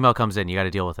 Email comes in. You got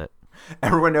to deal with it.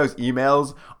 Everyone knows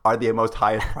emails are the most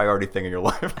highest priority thing in your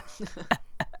life.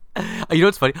 You know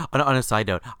what's funny? On a side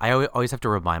note, I always have to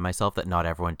remind myself that not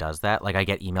everyone does that. Like I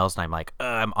get emails and I'm like,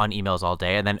 I'm on emails all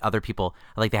day, and then other people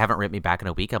like they haven't written me back in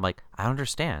a week. I'm like, I don't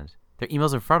understand. Their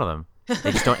emails in front of them.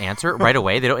 They just don't answer it right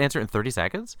away. They don't answer it in 30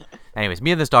 seconds. Anyways,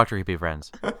 me and this doctor could be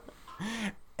friends.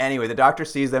 Anyway, the doctor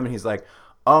sees them and he's like,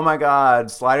 oh my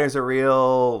God, sliders are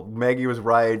real. Maggie was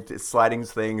right. It's sliding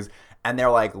things. And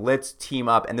they're like, let's team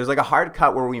up. And there's like a hard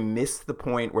cut where we miss the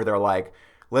point where they're like,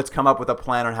 let's come up with a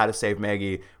plan on how to save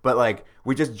Maggie. But like,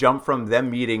 we just jump from them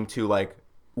meeting to like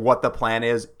what the plan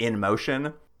is in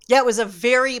motion. Yeah, it was a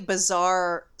very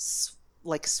bizarre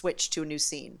like switch to a new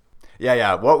scene.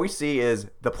 Yeah. What we see is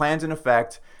the plan's in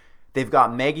effect. They've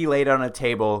got Maggie laid on a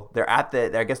table.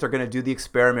 I guess they're going to do the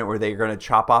experiment where they're going to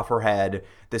chop off her head.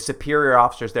 The superior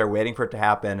officer's there waiting for it to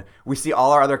happen. We see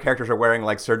all our other characters are wearing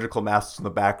like surgical masks in the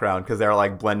background because they're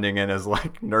like blending in as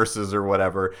like nurses or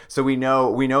whatever. So we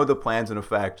know the plan's in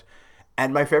effect.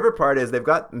 And my favorite part is they've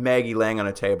got Maggie laying on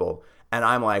a table. And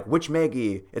I'm like, which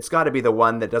Maggie? It's got to be the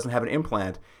one that doesn't have an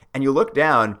implant. And you look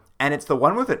down, and it's the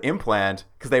one with an implant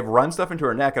because they've run stuff into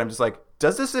her neck. And I'm just like,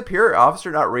 does the superior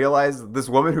officer not realize this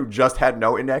woman who just had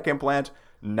no neck implant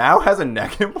now has a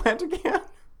neck implant again?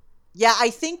 Yeah, I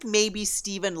think maybe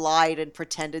Steven lied and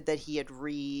pretended that he had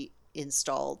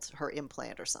reinstalled her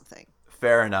implant or something.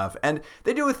 Fair enough. And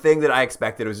they do a thing that I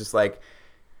expected. It was just like,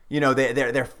 you know,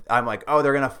 they're I'm like, oh,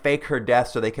 they're going to fake her death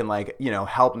so they can, like, you know,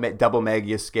 help double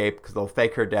Maggie escape because they'll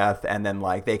fake her death and then,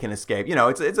 like, they can escape. You know,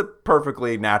 it's a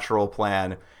perfectly natural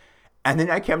plan. And then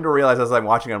I came to realize as I'm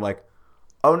watching it, I'm like,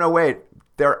 oh, no, wait.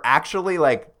 They're actually,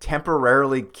 like,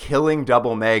 temporarily killing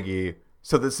double Maggie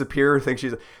so the superior thinks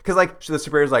she's... Because, like, the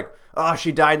superior's like, oh,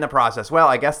 she died in the process. Well,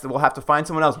 I guess we'll have to find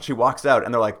someone else. And she walks out,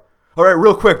 and they're like, all right,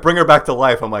 real quick, bring her back to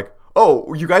life. I'm like,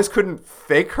 oh, you guys couldn't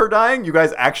fake her dying? You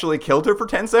guys actually killed her for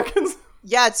 10 seconds?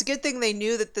 Yeah, it's a good thing they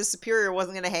knew that the superior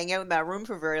wasn't going to hang out in that room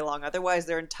for very long. Otherwise,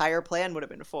 their entire plan would have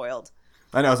been foiled.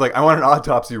 I know. I was like, I want an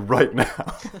autopsy right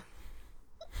now.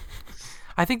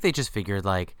 I think they just figured,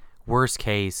 like, worst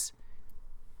case,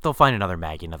 they'll find another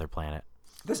Maggie, another planet.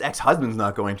 This ex-husband's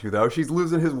not going to, though. She's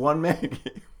losing his one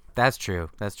Maggie. That's true.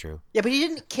 Yeah, but he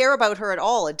didn't care about her at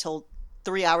all until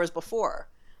 3 hours before.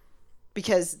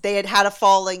 Because they had a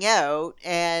falling out,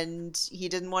 and he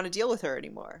didn't want to deal with her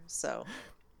anymore. So,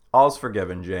 all's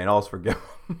forgiven, Jane. All's forgiven.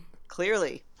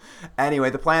 Clearly. Anyway,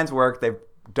 the plans work. They've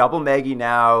double Maggie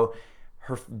now.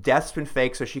 Her death's been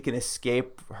fake, so she can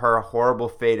escape her horrible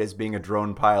fate as being a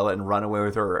drone pilot and run away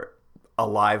with her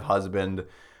alive husband.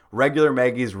 Regular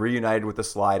Maggie's reunited with the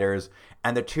Sliders,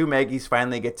 and the two Maggies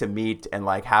finally get to meet and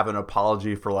like have an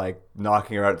apology for like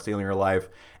knocking her out and stealing her life.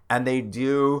 And they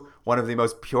do one of the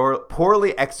most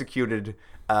poorly executed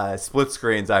split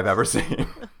screens I've ever seen.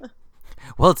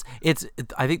 Well,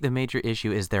 I think the major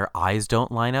issue is their eyes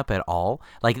don't line up at all.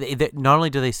 Like, not only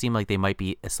do they seem like they might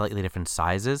be slightly different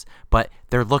sizes, but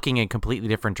they're looking in completely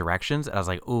different directions. And I was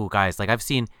like, "Ooh, guys! Like, I've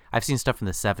seen stuff from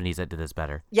the '70s that did this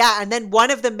better." Yeah, and then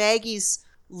one of the Maggies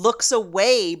looks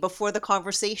away before the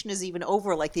conversation is even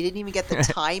over. Like, they didn't even get the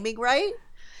timing right.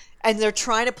 And they're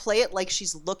trying to play it like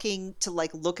she's looking to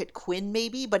like look at Quinn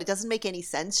maybe, but it doesn't make any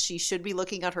sense. She should be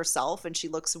looking at herself and she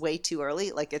looks way too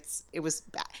early. Like it was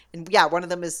bad. And yeah, one of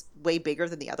them is way bigger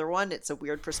than the other one. It's a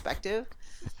weird perspective.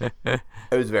 It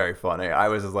was very funny. I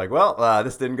was just like, well,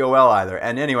 this didn't go well either.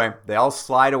 And anyway, they all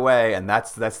slide away and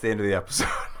that's the end of the episode.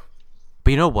 But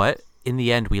you know what? In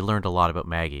the end, we learned a lot about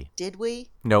Maggie. Did we?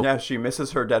 Nope. Yeah, she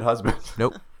misses her dead husband.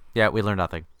 Nope. Yeah, we learned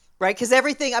nothing. Right? Because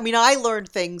everything, I mean, I learned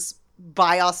things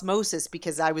by osmosis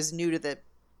because I was new to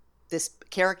this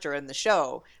character in the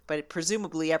show, but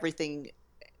presumably everything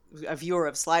a viewer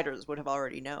of Sliders would have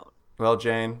already known. Well,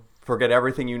 Jane, forget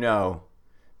everything you know,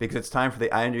 because it's time for the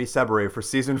IMDb summary for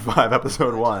Season 5,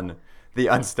 Episode 1, The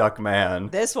Unstuck Man.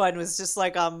 This one was just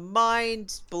like a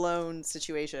mind-blown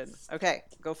situation. Okay,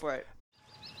 go for it.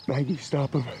 Maggie,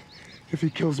 stop him. If he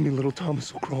kills me, little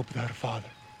Thomas will grow up without a father.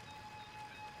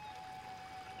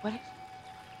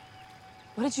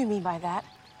 What did you mean by that?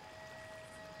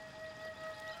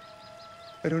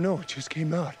 I don't know, it just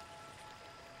came out.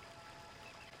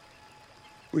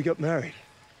 We got married.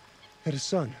 Had a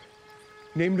son.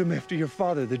 Named him after your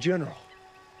father, the general.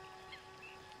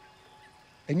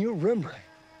 And you're Rembrandt.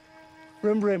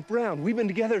 Rembrandt Brown. We've been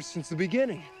together since the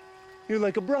beginning. You're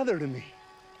like a brother to me.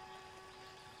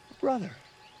 A brother.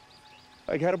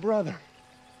 I got a brother.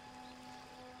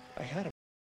 I had a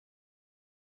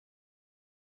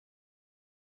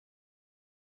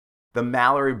The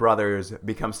Mallory brothers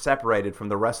become separated from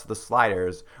the rest of the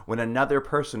Sliders when another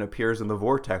person appears in the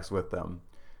vortex with them.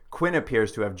 Quinn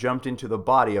appears to have jumped into the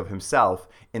body of himself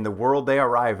in the world they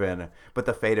arrive in, but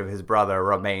the fate of his brother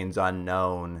remains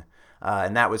unknown.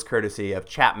 And that was courtesy of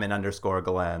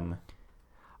Chapman_Glenn.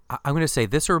 I'm going to say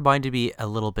this reminded me a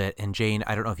little bit, and Jane,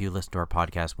 I don't know if you listened to our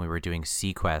podcast when we were doing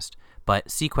Sequest, but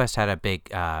Sequest had a big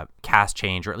cast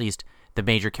change, or at least the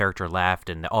major character left,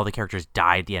 and all the characters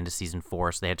died at the end of season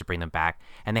 4, so they had to bring them back,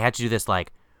 and they had to do this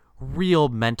like real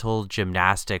mental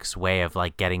gymnastics way of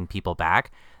like getting people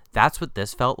back. That's what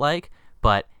this felt like,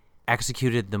 but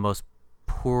executed the most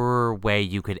poor way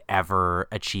you could ever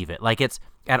achieve it. Like, it's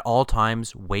at all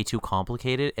times way too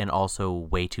complicated and also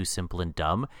way too simple and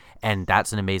dumb, and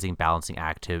that's an amazing balancing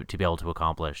act to be able to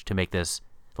accomplish, to make this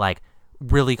like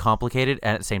really complicated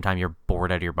and at the same time you're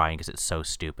bored out of your mind because it's so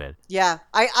stupid. Yeah,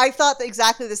 I thought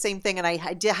exactly the same thing, and I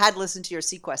had listened to your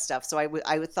Sequest stuff, so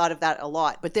I thought of that a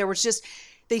lot. But there was just,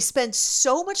 they spend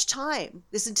so much time,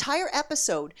 this entire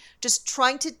episode, just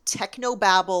trying to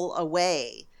technobabble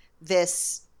away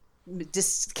this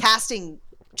casting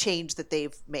change that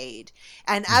they've made.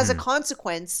 And as a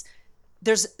consequence,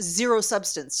 there's zero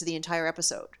substance to the entire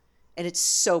episode. And it's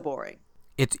so boring.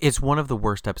 It's one of the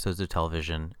worst episodes of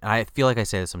television. And I feel like I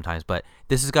say this sometimes, but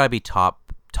this has got to be top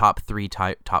 3,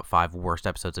 top 5 worst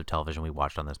episodes of television we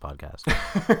watched on this podcast.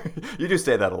 You do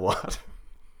say that a lot.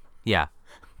 Yeah.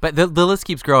 But the list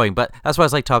keeps growing, but that's why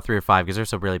it's like top 3 or 5, because there's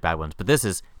some really bad ones. But this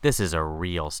is a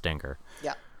real stinker.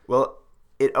 Yeah. Well,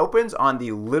 it opens on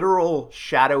the literal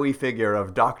shadowy figure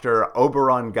of Dr.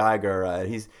 Oberon Geiger.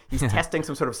 He's testing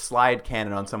some sort of slide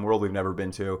cannon on some world we've never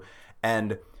been to.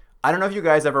 And I don't know if you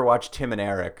guys ever watched Tim and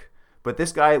Eric, but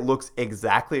this guy looks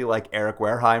exactly like Eric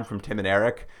Wareheim from Tim and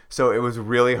Eric. So it was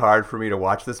really hard for me to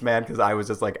watch this man because I was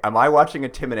just like, am I watching a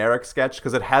Tim and Eric sketch?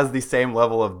 Because it has the same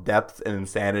level of depth and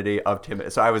insanity of Tim.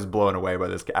 So I was blown away by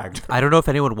this actor. I don't know if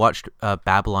anyone watched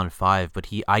Babylon 5, but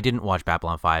I didn't watch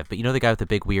Babylon 5. But you know the guy with the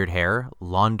big weird hair,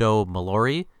 Londo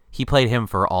Mallory? He played him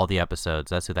for all the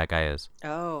episodes. That's who that guy is.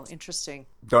 Oh, interesting.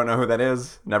 Don't know who that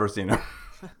is. Never seen him.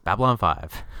 Babylon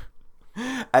 5.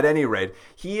 At any rate,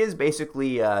 he is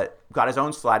basically got his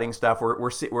own sliding stuff.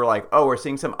 We're like, oh, we're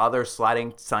seeing some other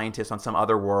sliding scientists on some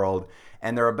other world,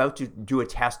 and they're about to do a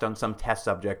test on some test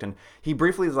subject. And he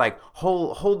briefly is like,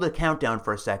 hold the countdown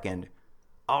for a second.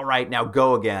 All right, now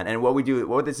go again. And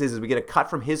what this is we get a cut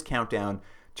from his countdown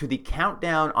to the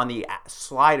countdown on the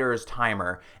Sliders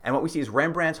timer. And what we see is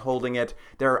Rembrandt's holding it.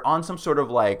 They're on some sort of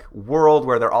like world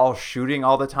where they're all shooting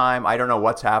all the time. I don't know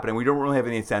what's happening. We don't really have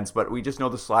any sense, but we just know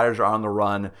the Sliders are on the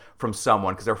run from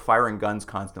someone because they're firing guns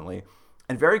constantly.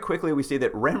 And very quickly we see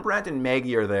that Rembrandt and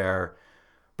Maggie are there.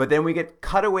 But then we get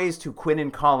cutaways to Quinn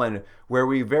and Colin where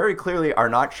we very clearly are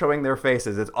not showing their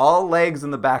faces. It's all legs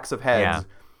and the backs of heads. Yeah.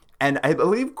 And I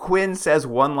believe Quinn says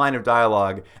one line of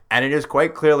dialogue, and it is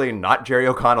quite clearly not Jerry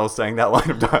O'Connell saying that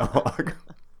line of dialogue.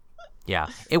 Yeah,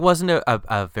 it wasn't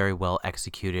a very well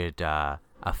executed a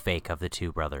fake of the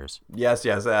two brothers. Yes.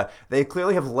 They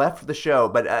clearly have left the show,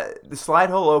 but the slide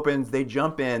hole opens, they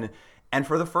jump in, and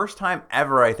for the first time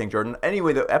ever, I think, Jordan,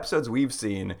 anyway, the episodes we've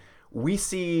seen, we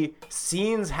see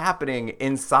scenes happening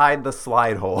inside the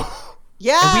slide hole.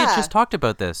 Yeah. And we had just talked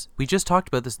about this. We just talked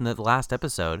about this in the last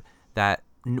episode, that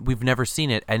we've never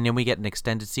seen it, and then we get an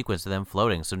extended sequence of them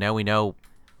floating, so now we know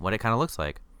what it kind of looks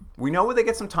like. We know when they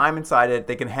get some time inside it,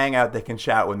 they can hang out, they can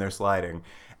chat when they're sliding.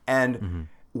 And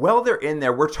while they're in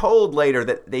there, we're told later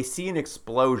that they see an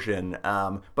explosion.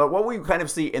 But what we kind of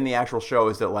see in the actual show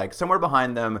is that, like, somewhere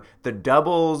behind them, the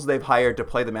doubles they've hired to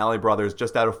play the Mallory brothers,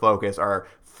 just out of focus, are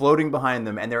floating behind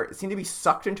them, and they seem to be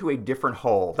sucked into a different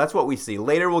hole. That's what we see.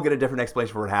 Later, we'll get a different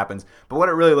explanation for what happens. But what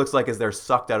it really looks like is they're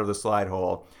sucked out of the slide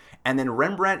hole. And then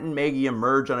Rembrandt and Maggie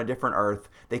emerge on a different Earth.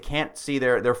 They can't see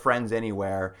their friends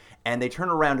anywhere. And they turn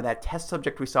around, and that test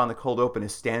subject we saw in the cold open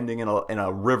is standing in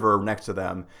a river next to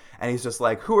them. And he's just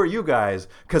like, "Who are you guys?"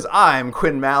 "'Cause I'm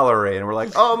Quinn Mallory." And we're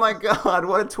like, "Oh my God,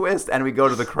 what a twist." And we go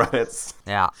to the credits.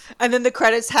 Yeah. And then the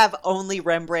credits have only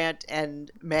Rembrandt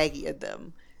and Maggie in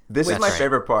them. This is my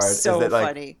favorite part. So is that, like,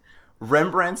 funny.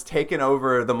 Rembrandt's taken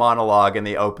over the monologue in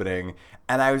the opening,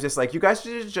 and I was just like, you guys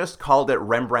should have just called it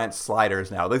Rembrandt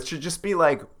Sliders now. This should just be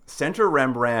like, center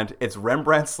Rembrandt, it's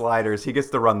Rembrandt Sliders, he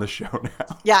gets to run the show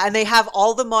now. Yeah, and they have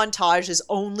all the montages,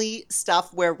 only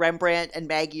stuff where Rembrandt and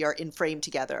Maggie are in frame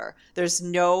together. There's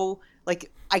no,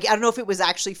 like, I don't know if it was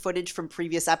actually footage from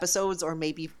previous episodes or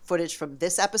maybe footage from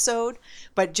this episode,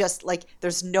 but just, like,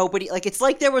 there's nobody, like, it's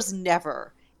like there was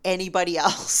never anybody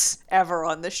else ever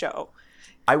on the show.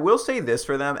 I will say this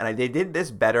for them, and they did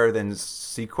this better than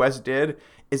Sequest did,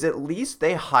 is at least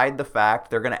they hide the fact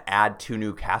they're going to add 2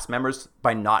 new cast members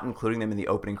by not including them in the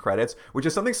opening credits, which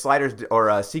is something Sliders or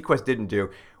Sequest didn't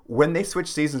do. When they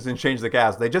switched seasons and changed the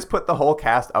cast, they just put the whole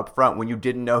cast up front when you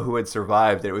didn't know who had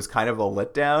survived. It was kind of a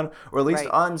letdown, or at least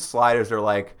on Sliders, they're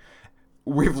like,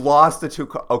 we've lost the 2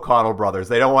 O'Connell brothers.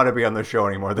 They don't want to be on the show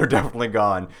anymore. They're definitely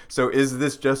gone. So is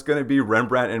this just going to be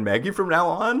Rembrandt and Maggie from now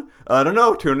on? I don't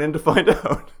know. Tune in to find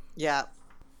out. Yeah.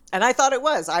 And I thought it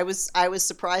was. I was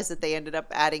surprised that they ended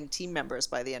up adding team members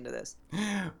by the end of this.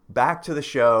 Back to the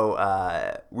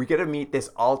show. We get to meet this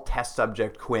all-test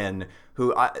subject, Quinn,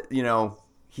 who,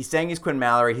 he's saying he's Quinn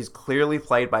Mallory. He's clearly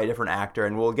played by a different actor,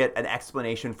 and we'll get an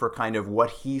explanation for kind of what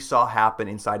he saw happen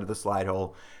inside of the slide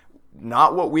hole.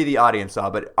 Not what we, the audience, saw,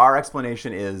 but our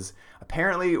explanation is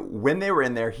apparently when they were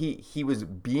in there, he was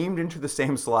beamed into the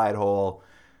same slide hole.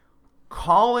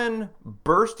 Colin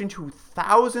burst into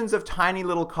thousands of tiny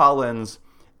little Collins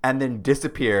and then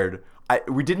disappeared.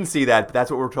 We didn't see that, but that's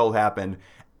what we're told happened.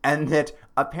 And that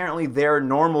apparently their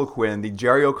normal Quinn, the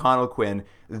Jerry O'Connell Quinn,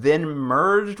 then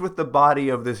merged with the body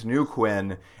of this new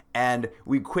Quinn. And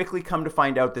we quickly come to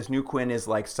find out this new Quinn is,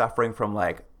 like, suffering from,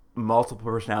 like, multiple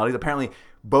personalities. Apparently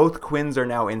both Quinns are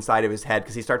now inside of his head,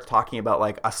 because he starts talking about,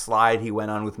 like, a slide he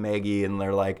went on with Maggie, and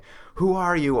they're like, "Who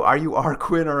are you? Are you our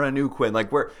Quinn or a new Quinn?"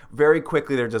 Like, we're very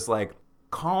quickly, they're just like,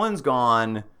 Colin's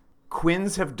gone,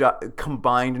 Quinns have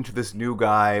combined into this new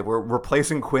guy, we're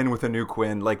replacing Quinn with a new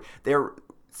Quinn. Like, there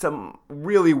some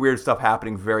really weird stuff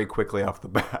happening very quickly off the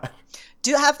bat.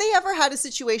 Have they ever had a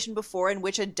situation before in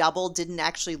which a double didn't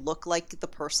actually look like the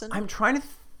person? I'm trying to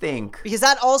think, because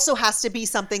that also has to be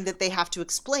something that they have to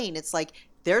explain. It's like,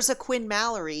 there's a Quinn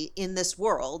Mallory in this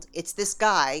world. It's this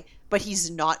guy, but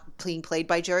he's not being played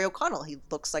by Jerry O'Connell. He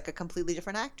looks like a completely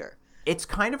different actor. It's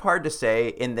kind of hard to say,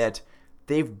 in that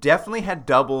they've definitely had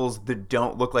doubles that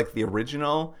don't look like the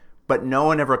original, but no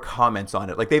one ever comments on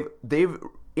it. Like, they've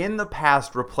in the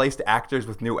past replaced actors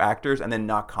with new actors and then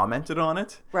not commented on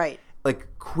it. Right. Like,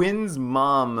 Quinn's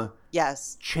mom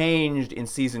changed in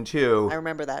season 2. I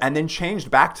remember that. And then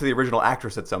changed back to the original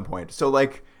actress at some point. So,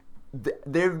 like,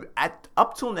 they've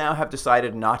up till now have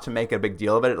decided not to make a big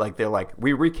deal of it. Like, they're like,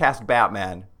 we recast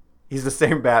Batman. He's the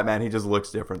same Batman. He just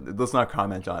looks different. Let's not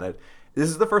comment on it. This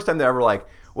is the first time they're ever like,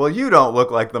 well, you don't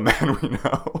look like the man we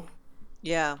know.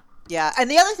 Yeah. Yeah.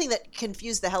 And the other thing that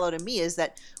confused the hell out of me is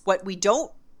that what we don't,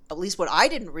 at least what I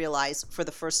didn't realize for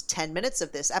the first 10 minutes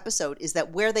of this episode, is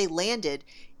that where they landed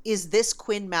is this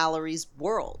Quinn Mallory's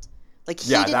world. Like,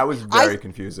 that was very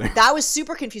confusing. That was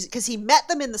super confusing, because he met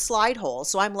them in the slide hole.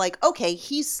 So I'm like, okay,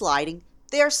 he's sliding,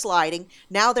 they're sliding.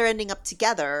 Now they're ending up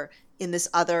together in this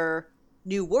other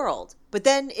new world. But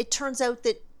then it turns out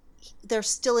that they're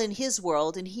still in his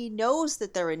world, and he knows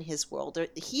that they're in his world.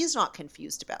 He's not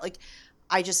confused about, like,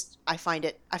 I found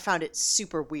it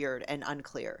super weird and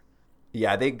unclear.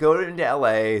 Yeah, they go into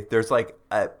LA. There's, like,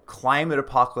 a climate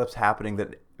apocalypse happening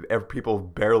that people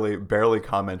barely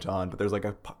comment on, but there's like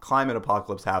a climate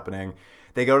apocalypse happening.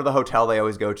 They go to the hotel they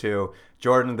always go to.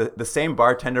 Jordan, the same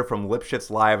bartender from Lipschitz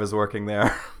Live, is working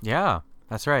there. Yeah,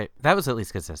 that's right. That was at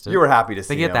least consistent. You were happy to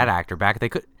see they get him. that actor back. They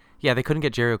couldn't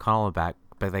get Jerry O'Connell back,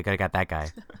 but they got that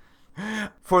guy.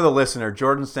 For the listener,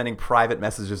 Jordan's sending private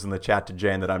messages in the chat to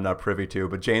Jane that I'm not privy to,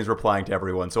 but Jane's replying to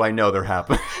everyone, so I know they're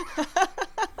happening.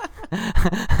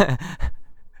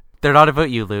 They're not about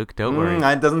you, Luke. Don't worry.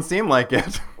 It doesn't seem like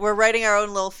it. We're writing our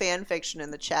own little fan fiction in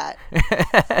the chat.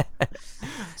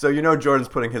 So Jordan's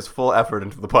putting his full effort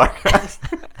into the podcast.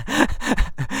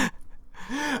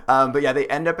 But yeah, they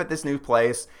end up at this new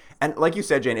place. And like you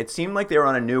said, Jane, it seemed like they were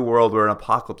on a new world where an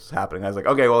apocalypse was happening. I was like,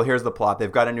 okay, well, here's the plot.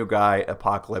 They've got a new guy,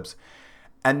 Apocalypse.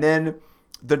 And then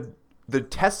the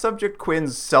test subject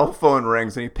Quinn's cell phone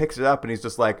rings, and he picks it up, and he's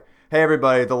just like, hey,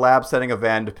 everybody, the lab's sending a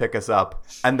van to pick us up.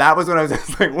 And that was when I was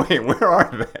just like, wait, where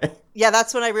are they? Yeah,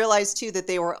 that's when I realized, too, that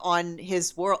they were on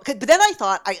his world. But then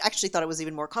I actually thought it was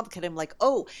even more complicated. I'm like,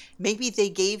 oh, maybe they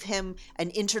gave him an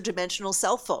interdimensional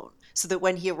cell phone so that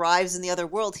when he arrives in the other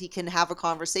world, he can have a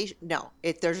conversation. No,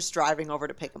 they're just driving over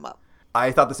to pick him up.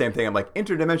 I thought the same thing. I'm like,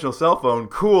 interdimensional cell phone,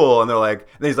 cool. And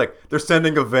he's like, they're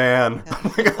sending a van. Yeah.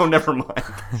 I'm like, oh, never mind.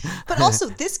 But also,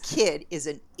 this kid is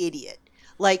an idiot.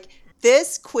 Like,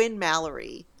 this Quinn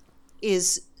Mallory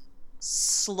is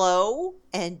slow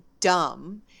and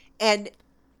dumb. And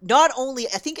not only,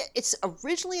 I think it's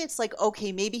like,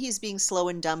 okay, maybe he's being slow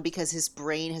and dumb because his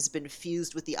brain has been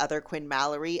fused with the other Quinn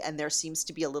Mallory and there seems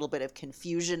to be a little bit of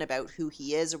confusion about who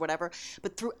he is or whatever.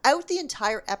 But throughout the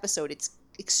entire episode, it's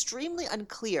extremely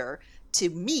unclear to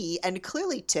me and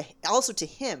clearly also to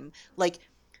him, like,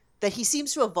 that he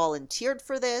seems to have volunteered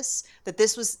for this, that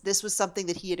this was something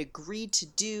that he had agreed to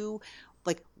do,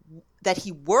 like that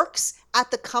he works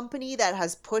at the company that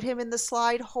has put him in the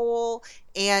slide hole,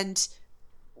 and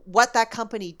what that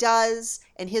company does,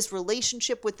 and his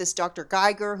relationship with this Dr.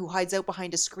 Geiger who hides out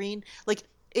behind a screen. Like,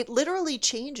 it literally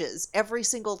changes every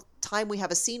single time we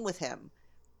have a scene with him,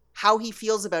 how he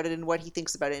feels about it and what he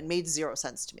thinks about it. It made zero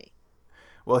sense to me.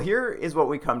 Well, here is what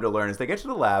we come to learn. Is they get to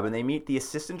the lab and they meet the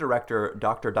assistant director,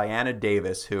 Dr. Diana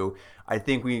Davis, who I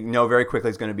think we know very quickly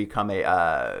is going to become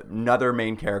another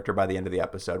main character by the end of the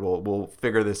episode. We'll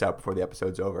figure this out before the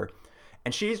episode's over.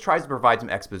 And she tries to provide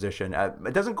some exposition.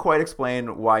 It doesn't quite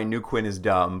explain why New Quinn is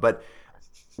dumb, but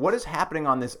what is happening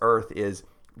on this Earth is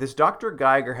this Dr.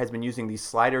 Geiger has been using the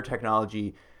slider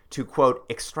technology to, quote,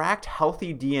 extract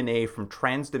healthy DNA from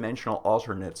transdimensional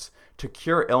alternates to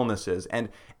cure illnesses. And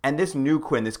this New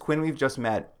Quinn, this Quinn we've just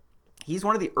met, he's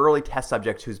one of the early test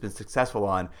subjects who's been successful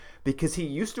on because he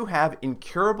used to have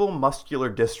incurable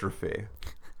muscular dystrophy.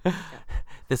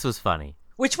 This was funny.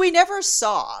 Which we never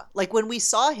saw. Like, when we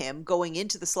saw him going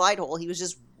into the slide hole, he was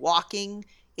just walking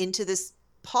into this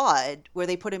pod where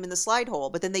they put him in the slide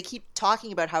hole. But then they keep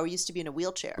talking about how he used to be in a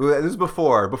wheelchair. This is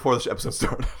before this episode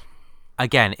started.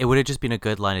 Again, it would have just been a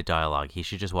good line of dialogue. He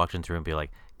should just walk in through and be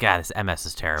like, God, this MS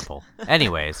is terrible.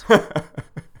 Anyways.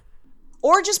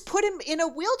 Or just put him in a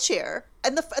wheelchair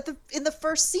in the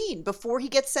first scene before he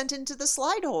gets sent into the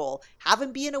slide hole. Have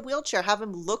him be in a wheelchair. Have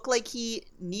him look like he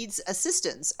needs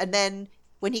assistance. And then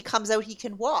when he comes out, he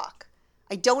can walk.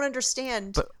 I don't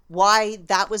understand why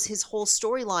that was his whole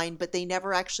storyline, but they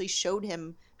never actually showed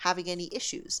him having any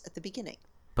issues at the beginning.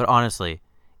 But honestly,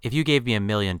 if you gave me $1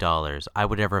 million, I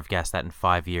would never have guessed that in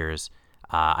 5 years,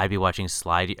 I'd be watching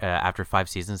after 5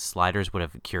 seasons, Sliders would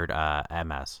have cured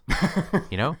MS.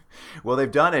 You know? Well,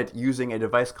 they've done it using a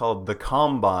device called the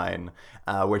Combine,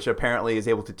 which apparently is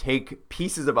able to take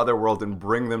pieces of other worlds and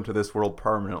bring them to this world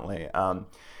permanently.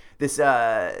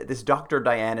 This Dr.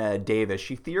 Diana Davis,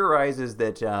 she theorizes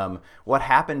that what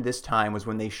happened this time was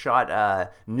when they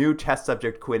shot new test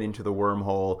subject Quinn into the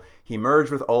wormhole, he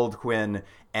merged with old Quinn,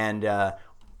 and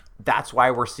that's why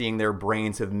we're seeing their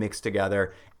brains have mixed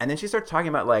together. And then she starts talking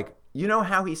about, like, you know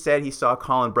how he said he saw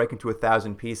Colin break into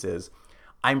 1,000 pieces?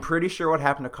 I'm pretty sure what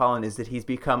happened to Colin is that he's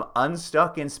become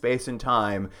unstuck in space and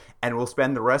time and will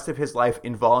spend the rest of his life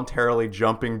involuntarily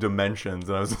jumping dimensions.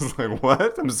 And I was just like,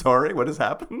 what? I'm sorry, what has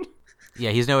happened? Yeah,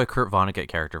 he's now a Kurt Vonnegut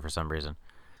character for some reason.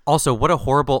 Also, what a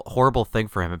horrible thing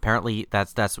for him. Apparently,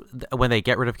 that's when they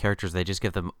get rid of characters, they just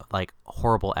give them, like,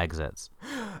 horrible exits.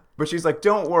 But she's like,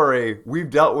 don't worry,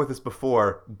 we've dealt with this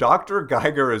before. Dr.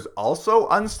 Geiger is also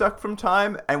unstuck from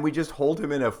time, and we just hold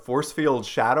him in a force field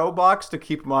shadow box to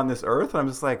keep him on this Earth. And I'm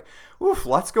just like, oof,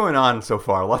 lots going on so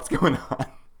far. Lots going on.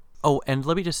 Oh, and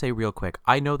let me just say real quick,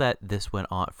 I know that this went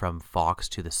on from Fox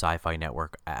to the Sci-Fi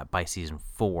Network by season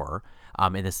 4,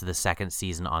 and this is the second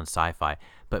season on Sci-Fi.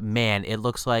 But man, it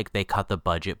looks like they cut the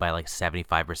budget by like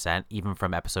 75%, even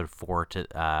from episode 4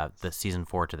 to the season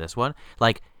 4 to this one.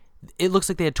 Like, It looks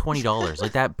like they had $20.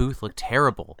 Like that booth looked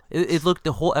terrible. It looked,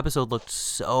 the whole episode looked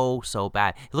so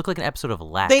bad. It looked like an episode of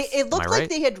Lex. It looked like right?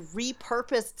 they had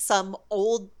repurposed some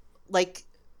old like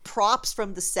props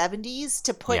from the 70s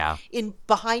to put in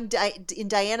behind in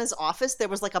Diana's office. There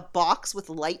was like a box with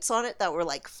lights on it that were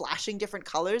like flashing different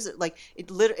colors. It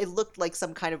looked like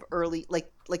some kind of early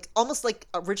like almost like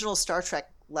original Star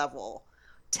Trek level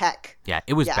tech. Yeah,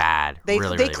 it was bad. They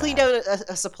really cleaned bad. out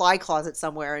a supply closet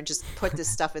somewhere and just put this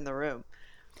stuff in the room.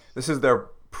 This is their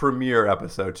premiere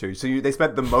episode too, so they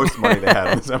spent the most money they had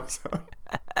on this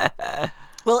episode.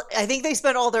 Well, I think they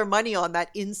spent all their money on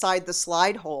that inside the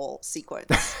slide hole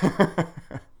sequence.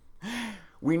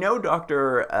 We know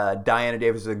Dr. Diana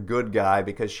Davis is a good guy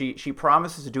because she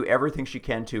promises to do everything she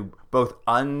can to both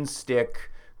unstick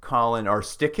Colin or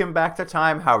stick him back to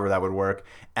time, however that would work.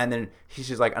 And then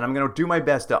she's like, and I'm going to do my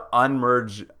best to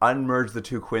unmerge the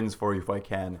two Quinns for you if I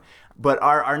can. But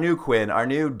our new Quinn, our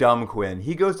new dumb Quinn,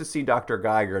 he goes to see Dr.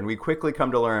 Geiger, and we quickly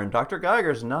come to learn Dr.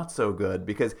 Geiger's not so good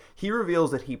because he reveals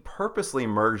that he purposely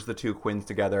merged the two Quinns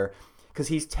together because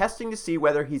he's testing to see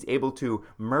whether he's able to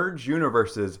merge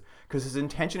universes, because his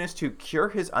intention is to cure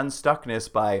his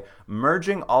unstuckness by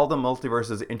merging all the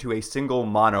multiverses into a single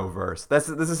monoverse. This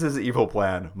is his evil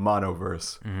plan,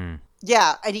 monoverse. Mm-hmm.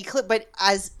 Yeah, and but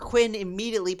as Quinn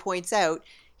immediately points out,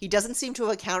 he doesn't seem to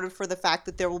have accounted for the fact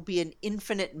that there will be an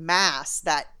infinite mass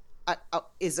that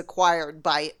is acquired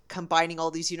by combining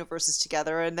all these universes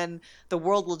together, and then the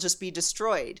world will just be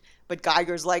destroyed. But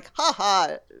Geiger's like,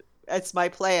 ha, it's my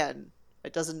plan.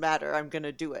 It doesn't matter. I'm going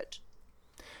to do it.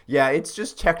 Yeah, it's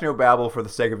just technobabble for the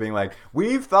sake of being like,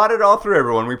 we've thought it all through,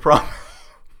 everyone. We promise.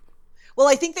 Well,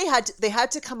 I think they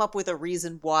had to come up with a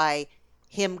reason why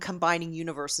him combining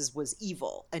universes was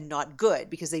evil and not good,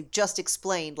 because they've just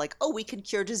explained like, oh, we can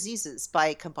cure diseases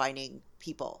by combining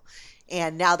people.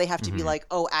 And now they have to be like,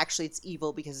 oh, actually it's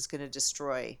evil because it's going to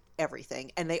destroy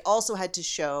everything. And they also had to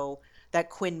show that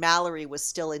Quinn Mallory was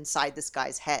still inside this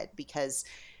guy's head, because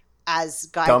as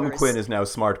Geiger's... Dumb Quinn is now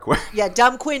Smart Quinn. Yeah,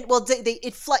 Dumb Quinn... Well,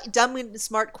 Dumb and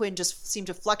Smart Quinn just seem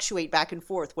to fluctuate back and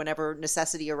forth whenever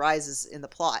necessity arises in the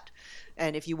plot.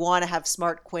 And if you want to have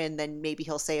Smart Quinn, then maybe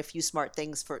he'll say a few smart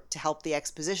things to help the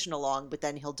exposition along, but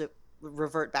then he'll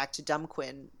revert back to Dumb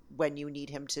Quinn when you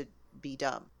need him to be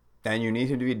dumb. And you need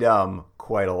him to be dumb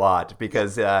quite a lot,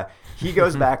 because he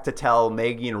goes back to tell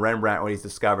Maggie and Rembrandt what he's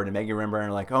discovered, and Maggie and Rembrandt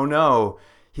are like, oh no,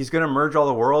 he's going to merge all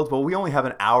the worlds, but we only have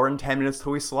an hour and 10 minutes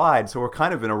till we slide, so we're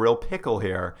kind of in a real pickle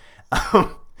here.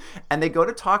 And they go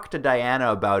to talk to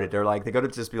Diana about it. They go to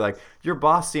just be like, your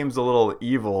boss seems a little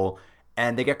evil,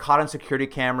 and they get caught on security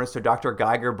cameras, so Dr.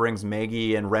 Geiger brings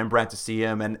Maggie and Rembrandt to see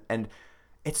him, and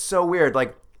it's so weird.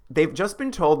 Like, they've just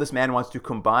been told this man wants to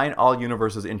combine all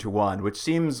universes into one, which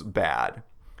seems bad.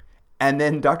 And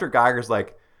then Dr. Geiger's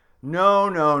like,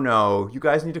 no, you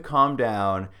guys need to calm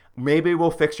down. Maybe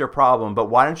we'll fix your problem, but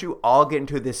why don't you all get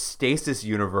into this stasis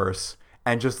universe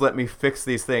and just let me fix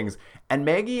these things? And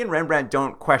Maggie and Rembrandt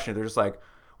don't question it. They're just like,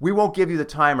 we won't give you the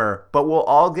timer, but we'll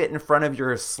all get in front of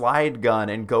your slide gun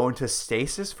and go into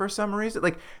stasis for some reason.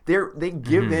 Like, they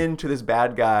give in to this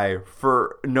bad guy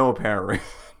for no apparent reason.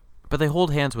 But they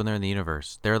hold hands when they're in the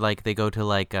universe. They're like, they go to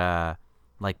like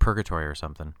purgatory or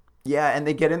something. Yeah, and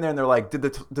they get in there and they're like, did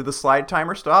the slide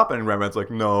timer stop? And Rembrandt's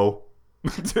like, no,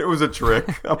 it was a trick.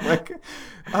 I'm like,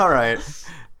 all right,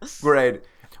 great.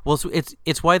 Well, so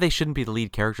it's why they shouldn't be the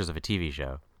lead characters of a TV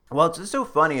show. Well, it's just so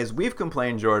funny is we've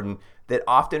complained, Jordan, that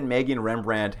often Maggie and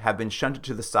Rembrandt have been shunted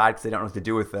to the side because they don't know what to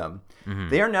do with them.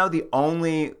 They are now the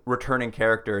only returning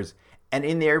characters. And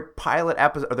in their pilot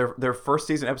episode, or their first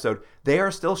season episode, they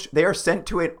are sent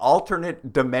to an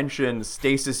alternate dimension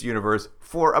stasis universe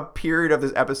for a period of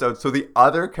this episode, so the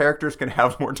other characters can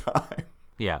have more time.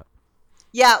 Yeah.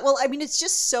 Yeah. Well, I mean, it's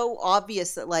just so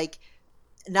obvious that like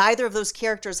neither of those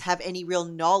characters have any real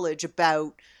knowledge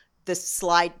about the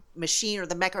slide machine or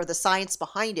the mech or the science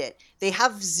behind it. They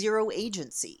have zero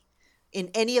agency in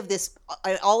any of this,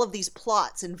 all of these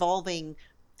plots involving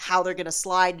how they're going to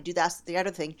slide and do that, the other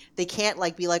thing. They can't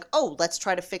like be like, oh, let's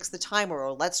try to fix the timer,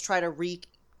 or let's try to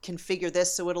reconfigure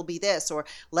this so it'll be this, or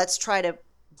let's try to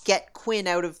get Quinn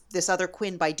out of this other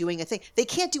Quinn by doing a thing. They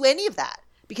can't do any of that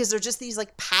because they're just these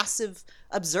like passive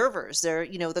observers. They're,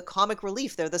 the comic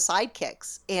relief. They're the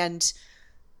sidekicks, and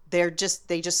they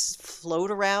just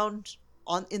float around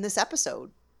in this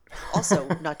episode, also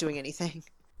not doing anything.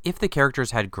 If the characters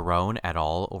had grown at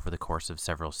all over the course of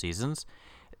several seasons,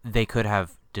 they could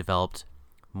have developed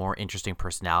more interesting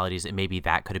personalities, and maybe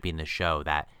that could have been the show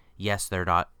that, yes, they're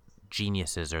not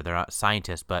geniuses or they're not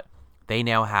scientists, but they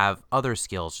now have other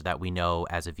skills that we know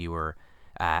as a viewer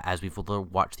as we've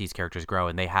watched these characters grow,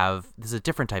 and this is a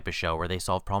different type of show where they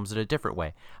solve problems in a different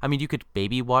way. I mean, you could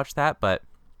maybe watch that, but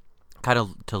kind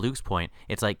of to Luke's point,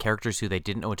 it's like characters who they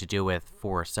didn't know what to do with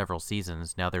for several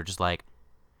seasons. Now they're just like,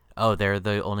 oh, they're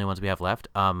the only ones we have left.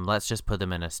 Let's just put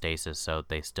them in a stasis so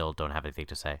they still don't have anything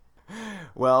to say.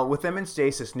 Well, with them in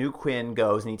stasis, New Quinn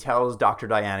goes and he tells Dr.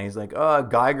 Diana, he's like,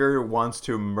 Geiger wants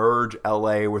to merge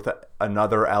LA with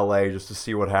another LA just to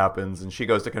see what happens. And she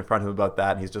goes to confront him about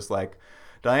that. And he's just like,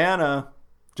 Diana,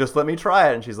 just let me try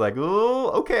it. And she's like, oh,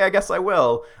 okay, I guess I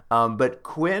will. But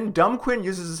dumb Quinn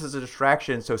uses this as a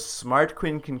distraction so smart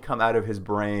Quinn can come out of his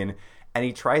brain. And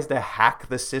he tries to hack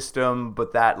the system,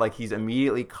 but that, like, he's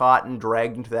immediately caught and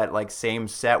dragged into that, like, same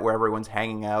set where everyone's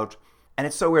hanging out. And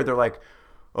it's so weird. They're like,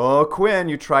 oh, Quinn,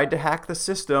 you tried to hack the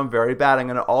system. Very bad. I'm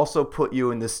going to also put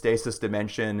you in this stasis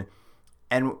dimension.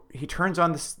 And he turns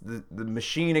on the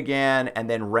machine again, and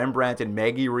then Rembrandt and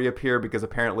Maggie reappear because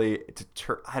apparently,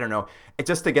 I don't know, it's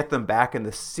just to get them back in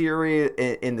the series,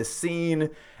 in the scene.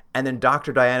 And then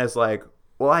Dr. Diana's like,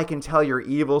 well, I can tell you're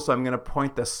evil, so I'm going to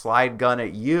point the slide gun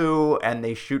at you. And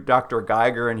they shoot Dr.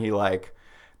 Geiger, and he, like,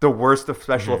 the worst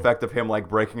special effect of him, like,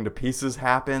 breaking to pieces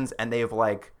happens. And they've,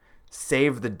 like,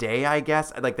 saved the day, I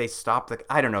guess. Like, they stop the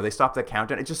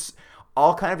countdown. It just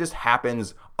all kind of just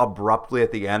happens abruptly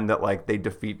at the end that, like, they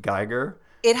defeat Geiger.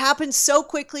 It happens so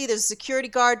quickly. There's a security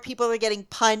guard. People are getting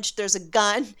punched. There's a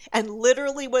gun. And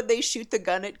literally when they shoot the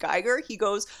gun at Geiger, he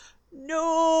goes,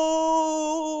 no,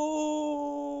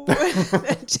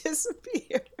 and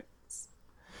disappears.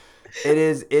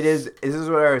 This is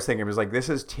what I was thinking. It was like, this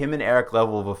is Tim and Eric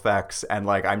level of effects. And,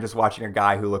 like, I'm just watching a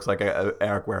guy who looks like a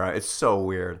Eric Ware. It's so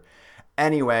weird.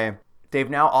 Anyway, they've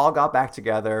now all got back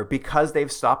together because they've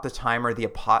stopped the timer. They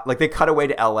cut away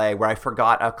to LA where I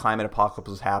forgot a climate apocalypse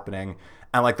was happening.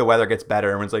 And, like, the weather gets better.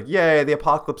 Everyone's like, yay, the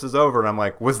apocalypse is over. And I'm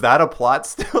like, was that a plot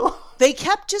still? They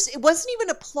kept it wasn't even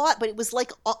a plot, but it was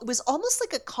almost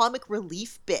like a comic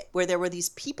relief bit where there were these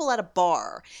people at a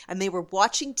bar and they were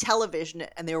watching television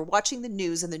and they were watching the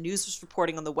news and the news was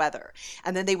reporting on the weather.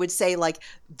 And then they would say, like,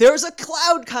 there's a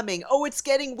cloud coming. Oh, it's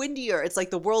getting windier. It's like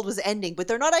the world was ending, but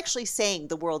they're not actually saying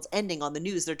the world's ending on the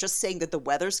news. They're just saying that the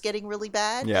weather's getting really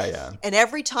bad. Yeah. And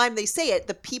every time they say it,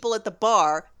 the people at the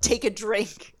bar take a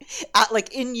drink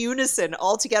in unison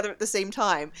all together at the same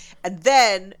time. And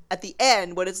then at the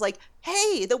end, when it's like,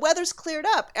 hey, the weather's cleared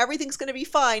up, everything's going to be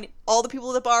fine, all the people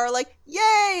at the bar are like,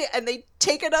 yay, and they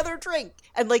take another drink.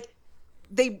 And, like,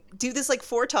 they do this, like,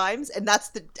 4 times, and that's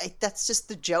just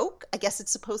the joke. I guess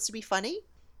it's supposed to be funny.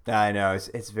 I know.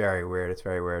 It's very weird. It's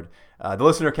very weird. The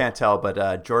listener can't tell,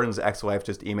 but Jordan's ex-wife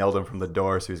just emailed him from the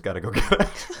door, so he's got to go get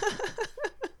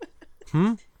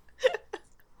it.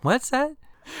 What's that?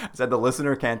 I said the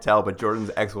listener can't tell, but Jordan's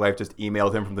ex-wife just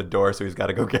emailed him from the door, so he's got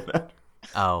to go get it.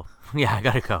 Oh, yeah, I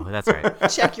gotta go. That's right.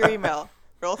 Check your email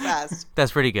real fast.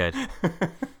 That's pretty good.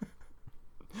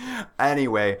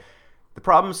 Anyway, the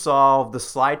problem's solved. The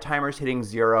slide timer's hitting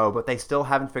 0, but they still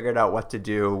haven't figured out what to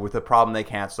do with a problem they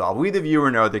can't solve. We, the viewer,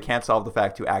 know they can't solve the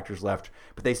fact 2 actors left,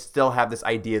 but they still have this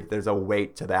idea that there's a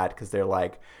weight to that because they're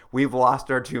like, we've lost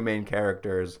our 2 main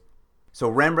characters. So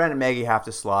Rembrandt and Maggie have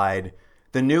to slide.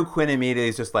 The new Quinn immediately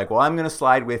is just like, well, I'm going to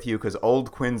slide with you because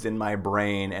old Quinn's in my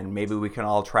brain and maybe we can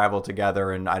all travel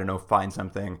together and, I don't know, find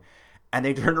something. And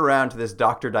they turn around to this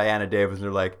Dr. Diana Davis and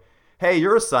they're like, hey,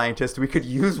 you're a scientist. We could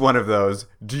use one of those.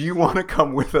 Do you want to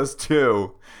come with us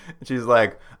too? And she's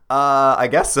like, I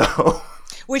guess so.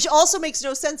 Which also makes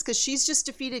no sense because she's just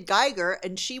defeated Geiger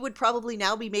and she would probably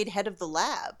now be made head of the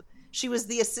lab. She was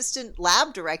the assistant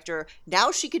lab director.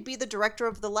 Now she could be the director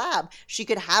of the lab. She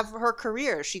could have her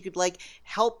career. She could, like,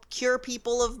 help cure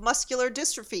people of muscular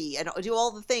dystrophy and do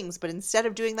all the things. But instead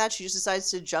of doing that, she just decides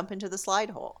to jump into the slide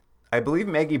hole. I believe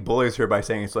Maggie bullies her by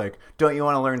saying, it's like, don't you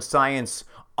want to learn science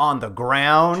on the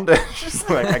ground? She's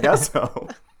like, I guess so.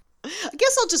 I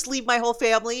guess I'll just leave my whole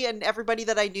family and everybody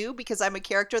that I knew because I'm a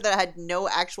character that had no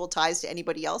actual ties to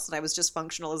anybody else and I was just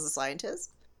functional as a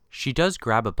scientist. She does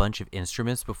grab a bunch of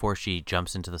instruments before she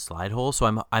jumps into the slide hole,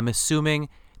 so I'm assuming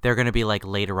they're going to be like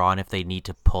later on if they need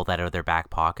to pull that out of their back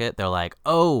pocket. They're like,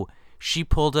 oh, she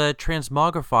pulled a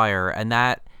transmogrifier, and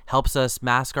that helps us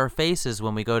mask our faces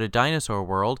when we go to Dinosaur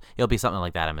World. It'll be something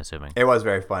like that, I'm assuming. It was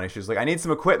very funny. She's like, I need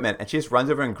some equipment, and she just runs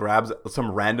over and grabs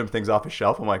some random things off a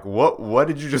shelf. I'm like, what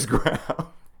did you just grab?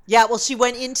 Yeah, well, she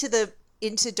went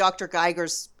into Dr.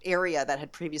 Geiger's area that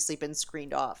had previously been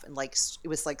screened off, and like it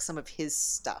was like some of his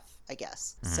stuff, I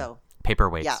guess. Mm-hmm. So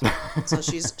paperweights. Yeah. So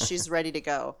she's ready to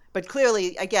go. But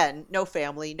clearly, again, no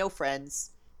family, no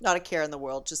friends, not a care in the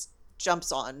world, just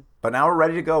jumps on. But now we're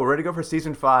ready to go. We're ready to go for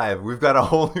season 5. We've got a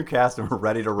whole new cast and we're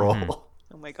ready to roll. Mm-hmm.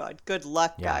 Oh my God. Good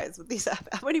luck, guys, with these.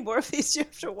 How many more of these do you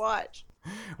have to watch?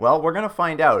 Well, we're going to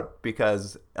find out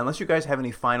because unless you guys have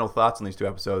any final thoughts on these 2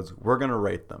 episodes, we're going to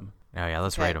rate them. Oh, yeah,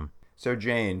 let's rate them. So,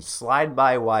 Jane, Slide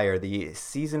by Wire, the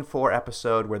season 4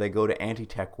 episode where they go to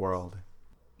Anti-Tech World.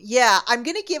 Yeah, I'm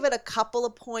going to give it a couple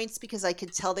of points because I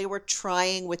could tell they were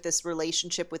trying with this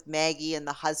relationship with Maggie and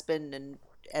the husband,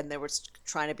 and there was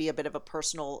trying to be a bit of a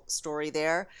personal story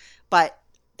there. But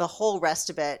the whole rest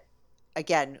of it,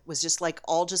 again, was just like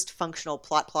all just functional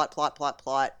plot.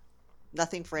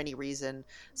 Nothing for any reason.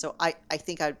 So I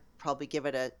think I'd probably give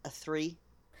it a 3.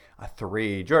 A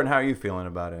 3. Jordan, how are you feeling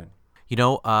about it? You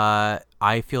know,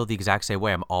 I feel the exact same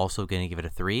way. I'm also going to give it a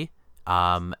 3.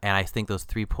 And I think those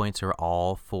 3 points are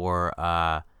all for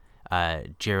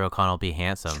Jerry O'Connell be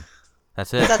handsome.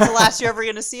 That's it. That's the last you're ever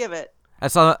going to see of it.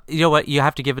 That's all. You know what? You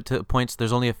have to give it to points.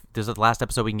 There's the last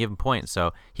episode we can give him points.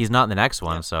 So he's not in the next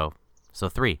one. So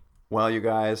 3. Well, you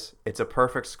guys, it's a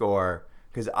perfect score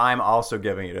because I'm also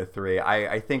giving it a 3.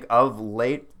 I think of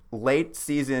late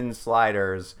season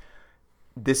Sliders,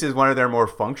 this is one of their more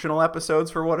functional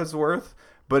episodes for what it's worth,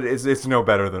 but it's no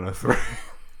better than a 3.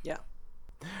 Yeah.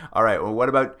 All right. Well, what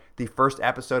about the first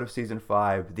episode of season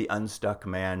 5, The Unstuck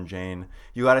Man, Jane?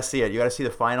 You got to see it. You got to see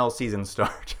the final season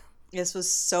start. This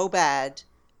was so bad.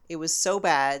 It was so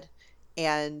bad.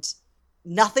 And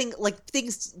nothing, like,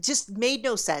 things just made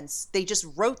no sense. They just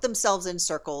wrote themselves in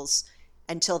circles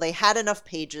until they had enough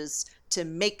pages to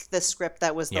make the script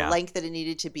that was the length that it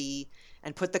needed to be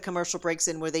and put the commercial breaks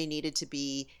in where they needed to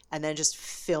be and then just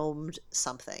filmed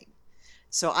something.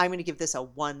 So I'm going to give this a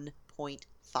 1.5.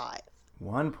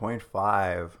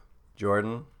 1.5.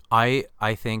 Jordan? I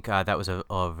think that was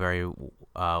a very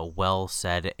well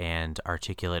said and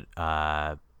articulate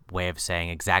way of saying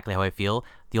exactly how I feel.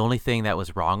 The only thing that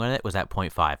was wrong on it was that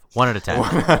 0.5. 1 out of 10.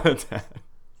 1 out of 10.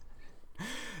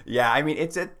 Yeah, I mean,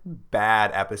 it's a bad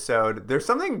episode. There's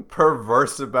something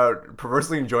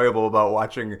perversely enjoyable about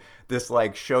watching this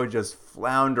like show just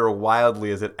flounder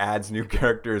wildly as it adds new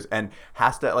characters and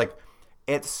has to like.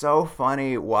 It's so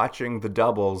funny watching the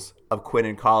doubles of Quinn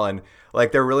and Colin.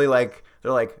 Like they're like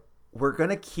we're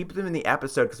gonna keep them in the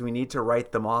episode because we need to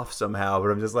write them off somehow.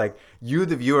 But I'm just like, you,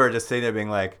 the viewer, are just sitting there being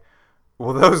like,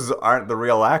 well, those aren't the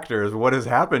real actors. What has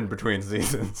happened between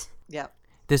seasons? Yeah.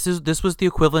 This was the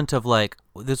equivalent of like,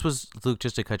 this was, Luke,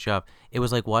 just to cut you off, it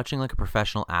was like watching like a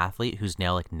professional athlete who's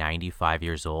now like 95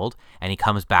 years old and he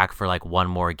comes back for like one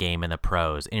more game in the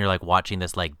pros and you're like watching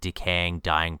this like decaying,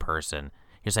 dying person.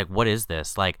 You're just like, what is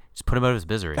this? Like, just put him out of his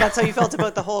misery. That's how you felt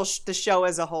about the whole the show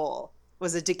as a whole,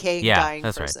 was a decaying, dying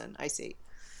person. Right. I see.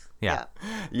 Yeah.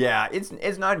 Yeah,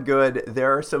 it's not good.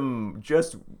 There are some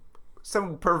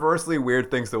perversely weird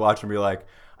things to watch and be like,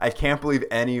 I can't believe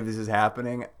any of this is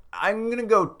happening. I'm going to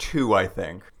go 2, I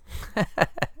think.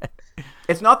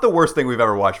 It's not the worst thing we've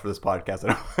ever watched for this podcast, I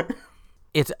don't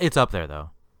think. It's up there, though.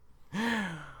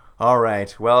 All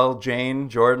right. Well, Jane,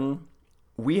 Jordan,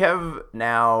 we have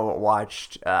now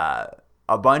watched a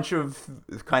bunch of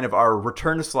kind of our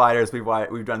return to Sliders.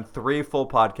 We've done 3 full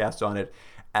podcasts on it.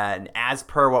 And as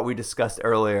per what we discussed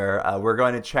earlier, we're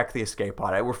going to check the escape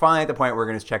pod. We're finally at the point where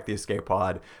we're going to check the escape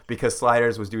pod because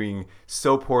Sliders was doing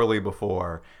so poorly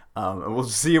before. And we'll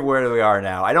see where we are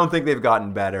now. I don't think they've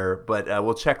gotten better, but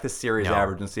we'll check the series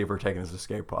average and see if we're taking this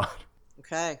escape pod.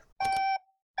 Okay.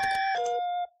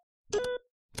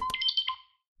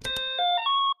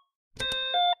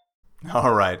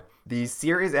 All right. The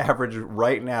series average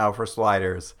right now for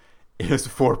Sliders is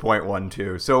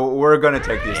 4.12. So we're going to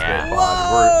take the escape pod.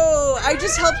 Whoa! I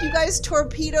just helped you guys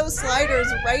torpedo Sliders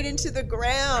right into the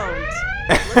ground.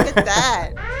 Look at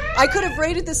that. I could have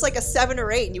rated this like a 7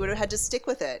 or 8 and you would have had to stick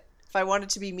with it. If I wanted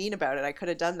to be mean about it, I could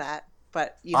have done that.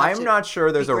 But I'm not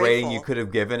sure there's a rating you could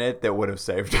have given it that would have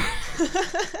saved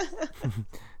it.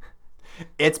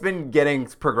 It's been getting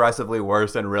progressively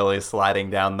worse and really sliding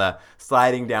down the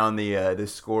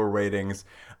score ratings.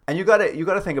 And you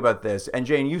gotta think about this. And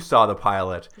Jane, you saw the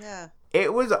pilot. Yeah.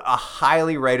 It was a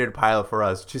highly rated pilot for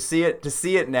us. To see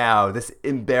it now, this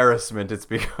embarrassment it's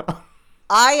become.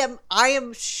 I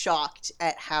am shocked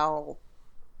at how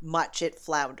much it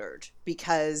floundered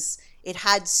because it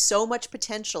had so much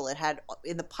potential. It had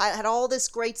in the pilot had all this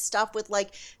great stuff with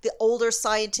like the older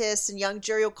scientists and young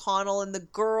Jerry O'Connell and the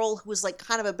girl who was like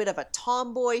kind of a bit of a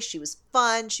tomboy. She was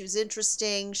fun. She was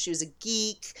interesting. She was a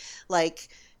geek. Like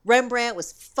Rembrandt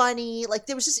was funny. Like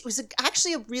it was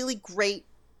actually a really great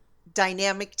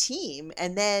dynamic team.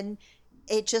 And then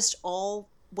it just all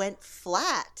went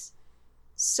flat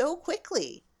so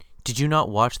quickly. Did you not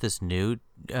watch this new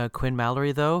Quinn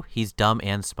Mallory, though? He's dumb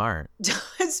and smart.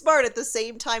 and smart at the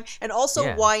same time, and also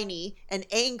Yeah. whiny and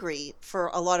angry for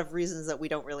a lot of reasons that we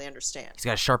don't really understand. He's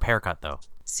got a sharp haircut, though.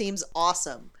 Seems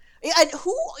awesome. And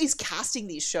who is casting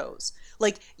these shows?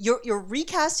 Like, you're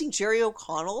recasting Jerry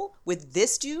O'Connell with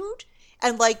this dude,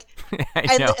 and like,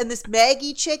 I know. and this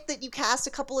Maggie chick that you cast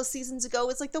a couple of seasons ago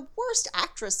is like the worst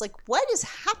actress. Like, what is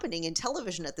happening in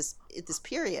television at this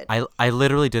period? I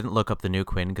literally didn't look up the new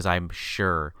Quinn because I'm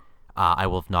sure I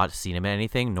will have not seen him in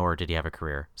anything, nor did he have a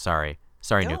career. Sorry,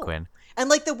 new No. Quinn. And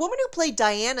like the woman who played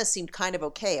Diana seemed kind of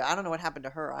okay. I don't know what happened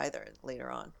to her either later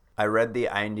on. I read the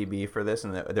IMDb for this,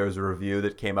 and there was a review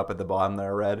that came up at the bottom that I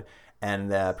read,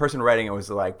 and the person writing it was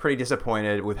like pretty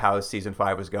disappointed with how season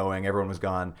 5 was going. Everyone was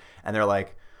gone, and they're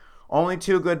like, only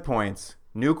 2 good points.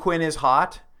 New Quinn is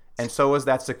hot, and so was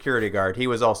that security guard. He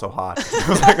was also hot. I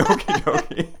was like, okie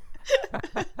dokie.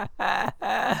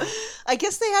 I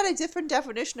guess they had a different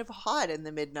definition of hot in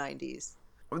the mid-90s.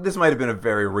 This might have been a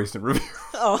very recent review.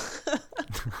 Oh.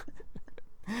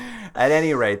 At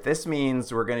any rate, this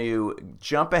means we're going to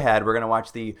jump ahead. We're going to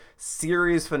watch the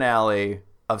series finale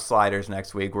of Sliders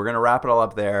next week. We're going to wrap it all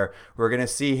up there. We're going to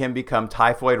see him become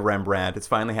Typhoid Rembrandt. It's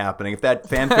finally happening. If that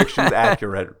fan fiction is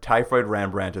accurate, Typhoid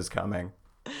Rembrandt is coming.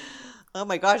 Oh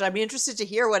my gosh, I'd be interested to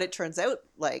hear what it turns out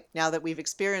like now that we've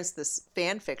experienced this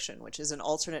fan fiction, which is an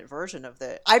alternate version of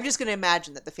the... I'm just going to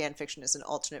imagine that the fan fiction is an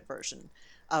alternate version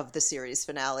of the series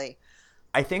finale.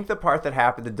 I think the part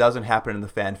that doesn't happen in the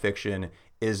fan fiction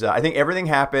is I think everything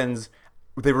happens.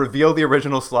 They reveal the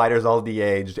original Sliders all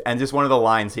de-aged, and just one of the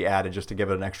lines he added just to give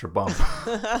it an extra bump.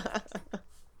 That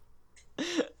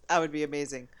would be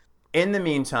amazing. In the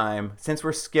meantime, since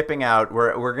we're skipping out,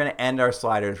 we're going to end our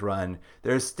Sliders run.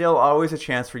 There's still always a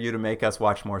chance for you to make us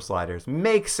watch more Sliders.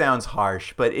 Make sounds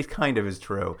harsh, but it kind of is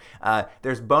true.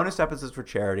 There's bonus episodes for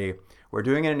charity. We're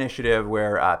doing an initiative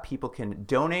where people can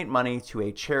donate money to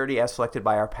a charity as selected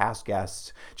by our past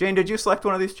guests. Jane, did you select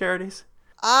one of these charities?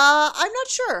 I'm not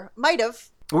sure. Might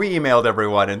have. We emailed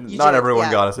everyone, and You not did, everyone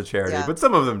yeah. got us a charity, Yeah. but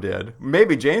some of them did.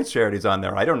 Maybe Jane's charity's on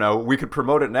there. I don't know. We could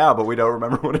promote it now, but we don't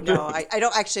remember what it is. No, I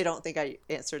don't think I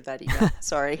answered that email.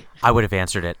 Sorry. I would have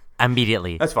answered it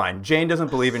immediately. That's fine. Jane doesn't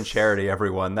believe in charity,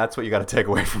 everyone. That's what you got to take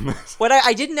away from this. What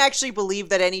I didn't actually believe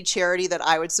that any charity that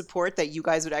I would support, that you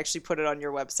guys would actually put it on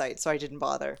your website, so I didn't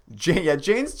bother.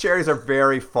 Jane's charities are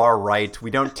very far right.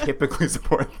 We don't typically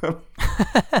support them.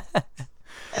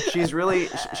 She's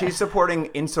supporting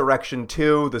Insurrection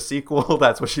 2, the sequel.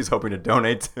 That's what she's hoping to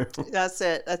donate to. That's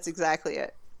it. That's exactly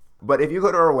it. But if you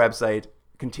go to our website,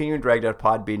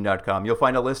 continuingdrag.podbean.com, you'll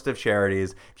find a list of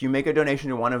charities. If you make a donation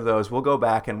to one of those, we'll go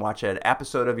back and watch an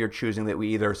episode of your choosing that we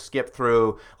either skip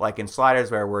through, like in Sliders,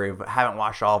 where we haven't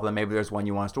watched all of them. Maybe there's one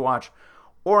you want us to watch.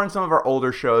 Or in some of our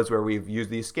older shows where we've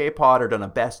used the escape pod or done a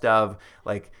best of,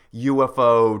 like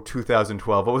UFO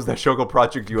 2012. What was that show called?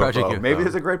 Project UFO. Project UFO. Maybe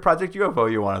there's a great Project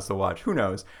UFO you want us to watch. Who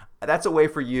knows? That's a way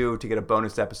for you to get a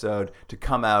bonus episode to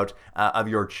come out of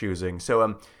your choosing.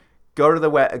 So go to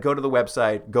the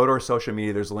website, go to our social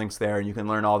media. There's links there, and you can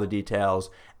learn all the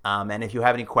details. And if you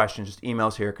have any questions, just email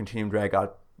us here,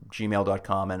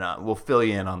 continuingdrag@gmail.com, and we'll fill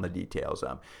you in on the details.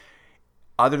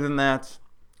 Other than that,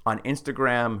 on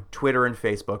Instagram, Twitter, and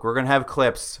Facebook, we're going to have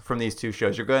clips from these 2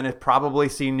 shows. You're going to probably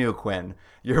see New Quinn.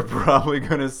 You're probably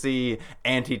going to see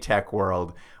Anti-Tech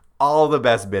World. All the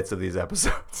best bits of these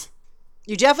episodes.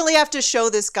 You definitely have to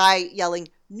show this guy yelling,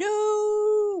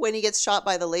 "No!" when he gets shot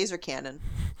by the laser cannon.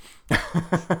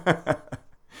 That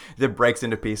breaks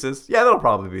into pieces. Yeah, that'll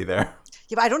probably be there.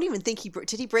 Yeah, but I don't even think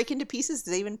did he break into pieces?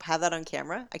 Did they even have that on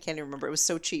camera? I can't even remember. It was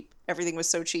so cheap. Everything was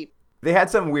so cheap. They had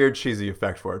some weird cheesy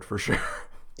effect for it, for sure.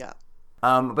 Yeah.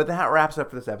 But that wraps up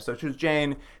for this episode. So,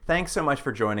 Jane, thanks so much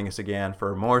for joining us again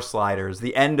for more Sliders.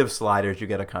 The end of Sliders you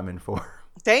got to come in for.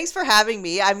 Thanks for having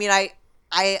me. I mean, I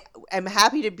am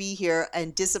happy to be here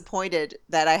and disappointed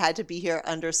that I had to be here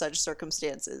under such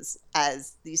circumstances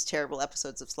as these terrible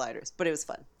episodes of Sliders. But it was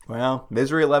fun. Well,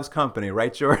 misery loves company,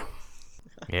 right, Jordan?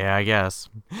 Yeah, I guess.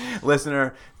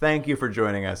 Listener, thank you for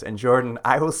joining us. And Jordan,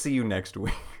 I will see you next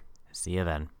week. See you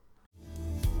then.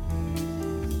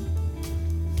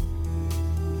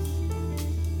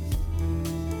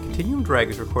 Continuum Drag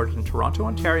is recorded in Toronto,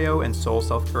 Ontario, and Seoul,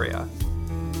 South Korea.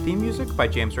 Theme music by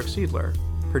James Rick Seidler.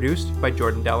 Produced by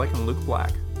Jordan Delick and Luke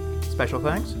Black. Special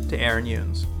thanks to Aaron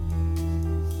Yunes.